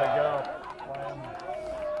 You gotta go. play him.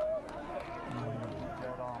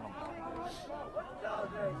 Get on him.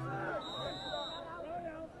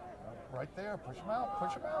 Right there. Push him out.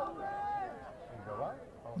 Push him out. You go out?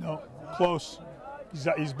 Oh, No, close.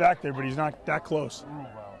 He's back there, but he's not that close. Ooh, wow.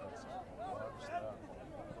 That's large stuff.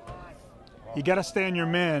 You got to stay on your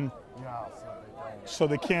man, Yeah, so so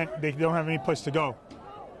they can't. They don't have any place to go.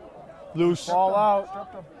 Loose. Ball out.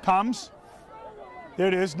 stripped him. Comes. There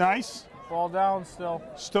it is. Nice. Ball down still.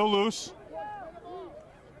 Still loose.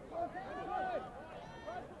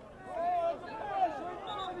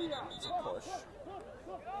 Push.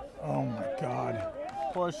 Oh my God.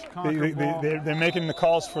 Push. Concord ball. They're making the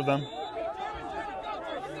calls for them.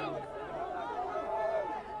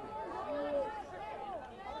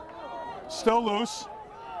 Still loose.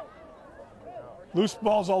 Loose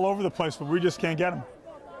balls all over the place, but we just can't get them.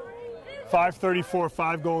 5:34,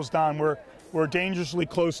 5 goals down. We're dangerously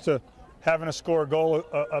close to having to score a goal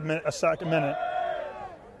a second minute.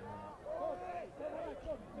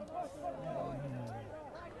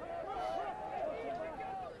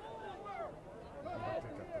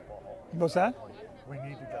 What's that? We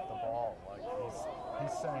need to get the ball. Like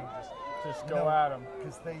he's saying, Just go at him.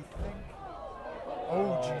 because they think.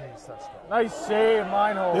 Oh, geez, that's good. Nice save,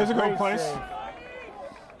 Mindhole. There's a good Great place. save.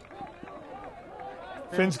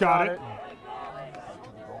 Finn's got it.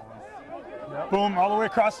 Boom, all the way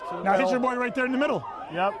across. Now hit your boy right there in the middle.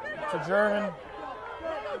 Yep. To German.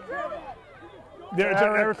 There's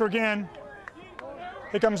Eric. Eric again.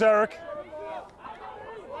 Here comes Eric.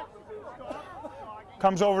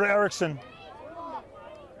 Comes over to Erickson.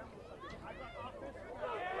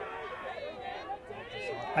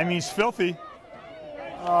 I mean, he's filthy.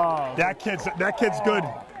 Oh. That kid's good. Somebody's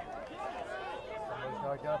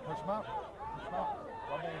gotta push him out. Push him out.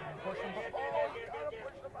 Somebody can push him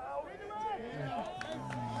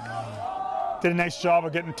out. Did a nice job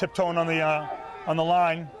of getting tiptoeing on the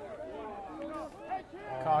line.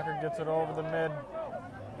 Concord gets it over the mid.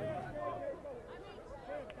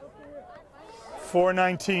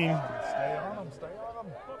 4:19. Stay on him. Stay on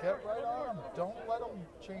him. Get right on him. Don't let him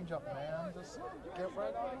change up, man. Just get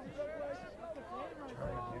right on him.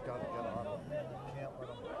 German, you gotta get on him. You can't let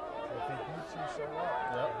him. If he beats you, so what?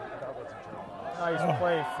 That was a German. Nice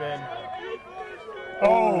play, Finn.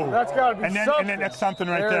 Oh, That's got to be and then something. that's something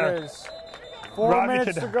right There there. it is. 4 Robbie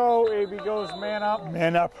minutes could- to go. AB goes man up.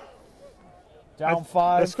 Man up. Down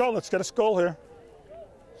 5. Let's go. Let's get a goal here.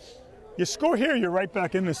 You score here, you're right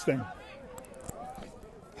back in this thing.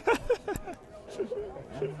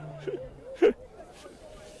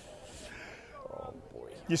 Oh boy.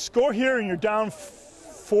 You score here and you're down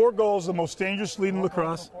 4 goals, the most dangerous lead in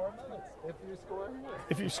lacrosse. 4 minutes if you score here.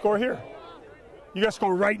 If you score here, you got to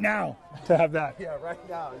score right now to have that. Yeah, right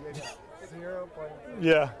now. You got 0 points.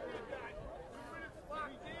 Yeah.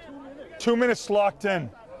 2 minutes locked in.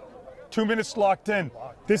 2 minutes locked in.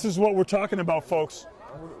 This is what we're talking about, folks.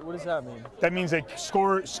 What does that mean? That means they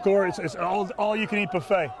score. It's all you can eat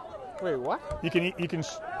buffet. Wait, what? You can eat. You can.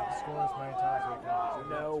 Score as many times as you can.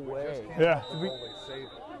 No way. Yeah. Always save it.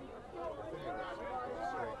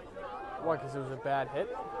 Why? Because it was a bad hit?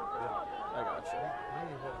 Yeah. I got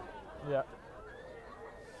you. Yeah.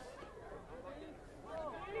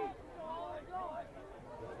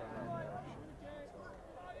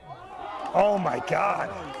 Oh my God.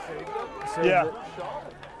 Saved Yeah. it.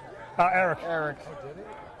 Eric. Eric. Did he?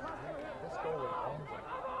 This goal owns it.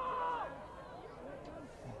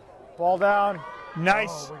 Ball down.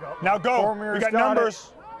 Nice. Oh, we got- Now go. Cormier's We got got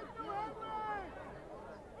numbers.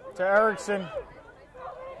 To Erickson.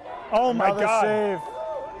 Oh my Another God. save.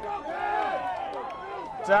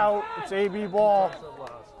 It's out. It's AB ball.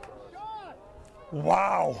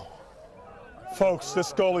 Wow. Folks,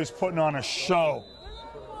 this goalie's putting on a show.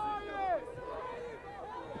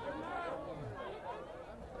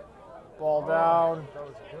 Ball down. That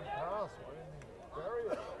was a good pass. Why didn't he bury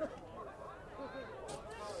it?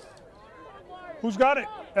 Who's got it?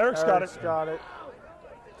 Eric's got Eric's it. got it.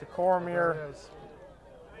 To Cormier. There it is.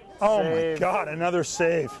 Oh my Save. God, another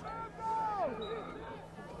save.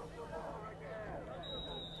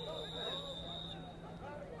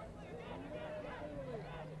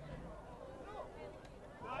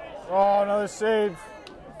 Oh, another save.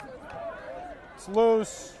 It's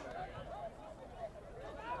loose.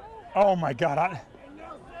 Oh my God.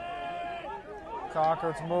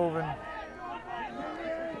 Concord's moving.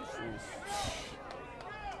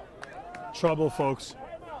 Trouble, folks.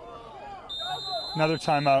 Another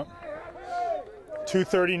timeout.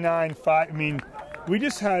 2:39. 5. I mean, we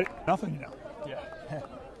just had nothing, you know. Yeah.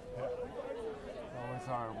 Always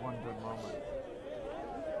our one good moment.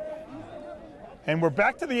 And we're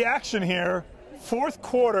back to the action here. 4th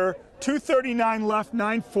quarter, 2:39 left,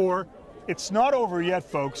 9-4. It's not over yet,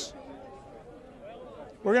 folks.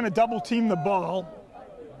 We're going to double team the ball,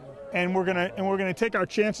 and we're going to take our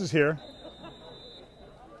chances here.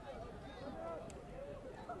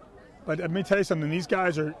 But let me tell you something. These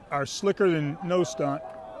guys are slicker than no stunt.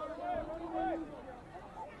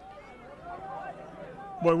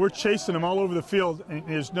 Boy, we're chasing them all over the field, and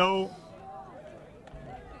there's no.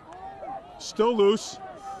 Still loose.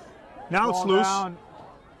 Now it's Ball loose. down.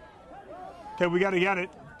 Okay, we got to get it.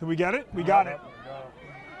 Did we get it? We got it.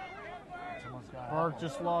 Someone's got it. Mark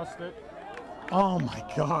just lost it. Oh my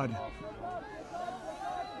God.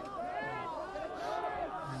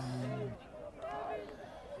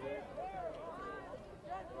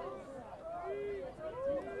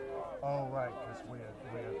 Oh, right, because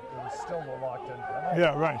it was still a locked in penalty.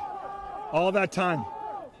 Yeah, right. All that time.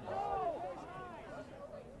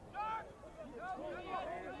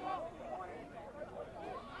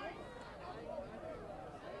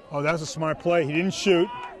 Oh, that was a smart play. He didn't shoot. Yep.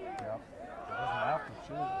 It doesn't have to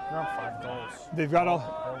shoot. We're on 5 goals. They've got all.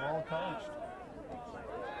 They're well coached.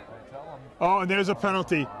 I tell them. Oh, and there's a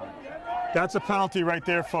penalty. That's a penalty right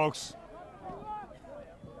there, folks.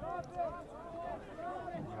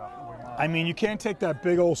 I mean, you can't take that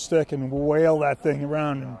big old stick and wail that thing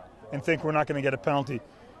around and think we're not going to get a penalty.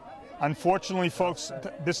 Unfortunately, folks,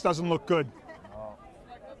 this doesn't look good.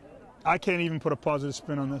 I can't even put a positive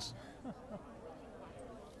spin on this.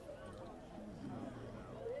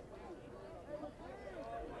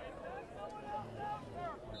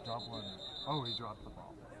 Dublin. Oh, he dropped the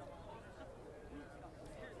ball.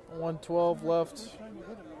 1:12 left.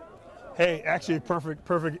 Hey, actually, perfect.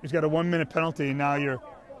 He's got a 1-minute penalty, and now you're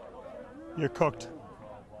cooked.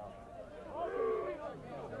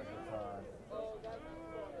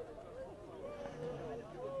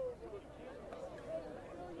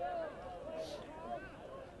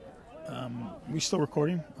 We still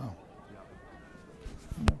recording? Oh.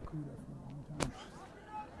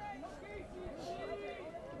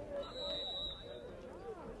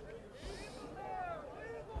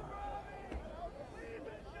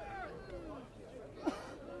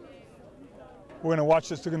 We're gonna watch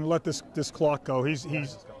this. We're gonna let this clock go. He's had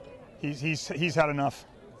enough. There's no reason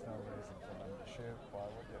for them to shoot. Why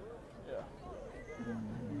would you?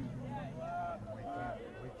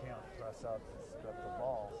 We can't press out to get the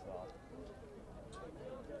ball, so.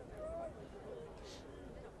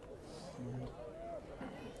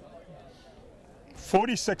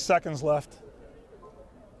 46 seconds left.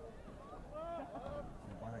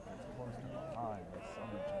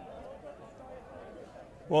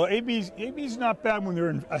 Well, AB's not bad when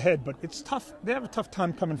they're ahead, but it's tough. They have a tough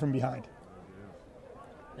time coming from behind.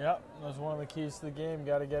 Yep, that's one of the keys to the game.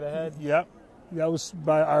 Got to get ahead. Yep, that was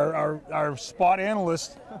by our spot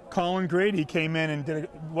analyst, Colin Grady, came in and did a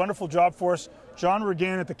wonderful job for us. John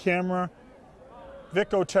Regan at the camera.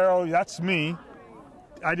 Vic Otero, that's me.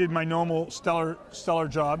 I did my normal stellar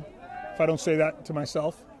job, if I don't say that to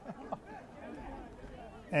myself.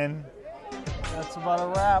 And that's about a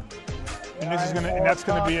wrap. And that's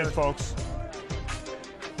gonna be it, folks.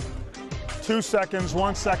 2 seconds,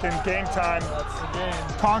 1 second, game time. That's the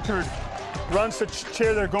game. Concord runs to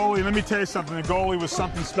cheer their goalie. Let me tell you something, the goalie was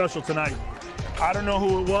something special tonight. I don't know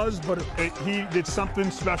who it was, but he did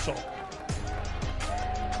something special.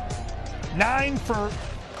 9 for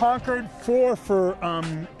Concord, 4 for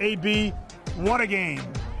AB. What a game.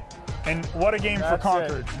 And what a game for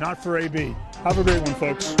Concord, not for AB. Have a great one,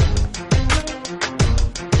 folks.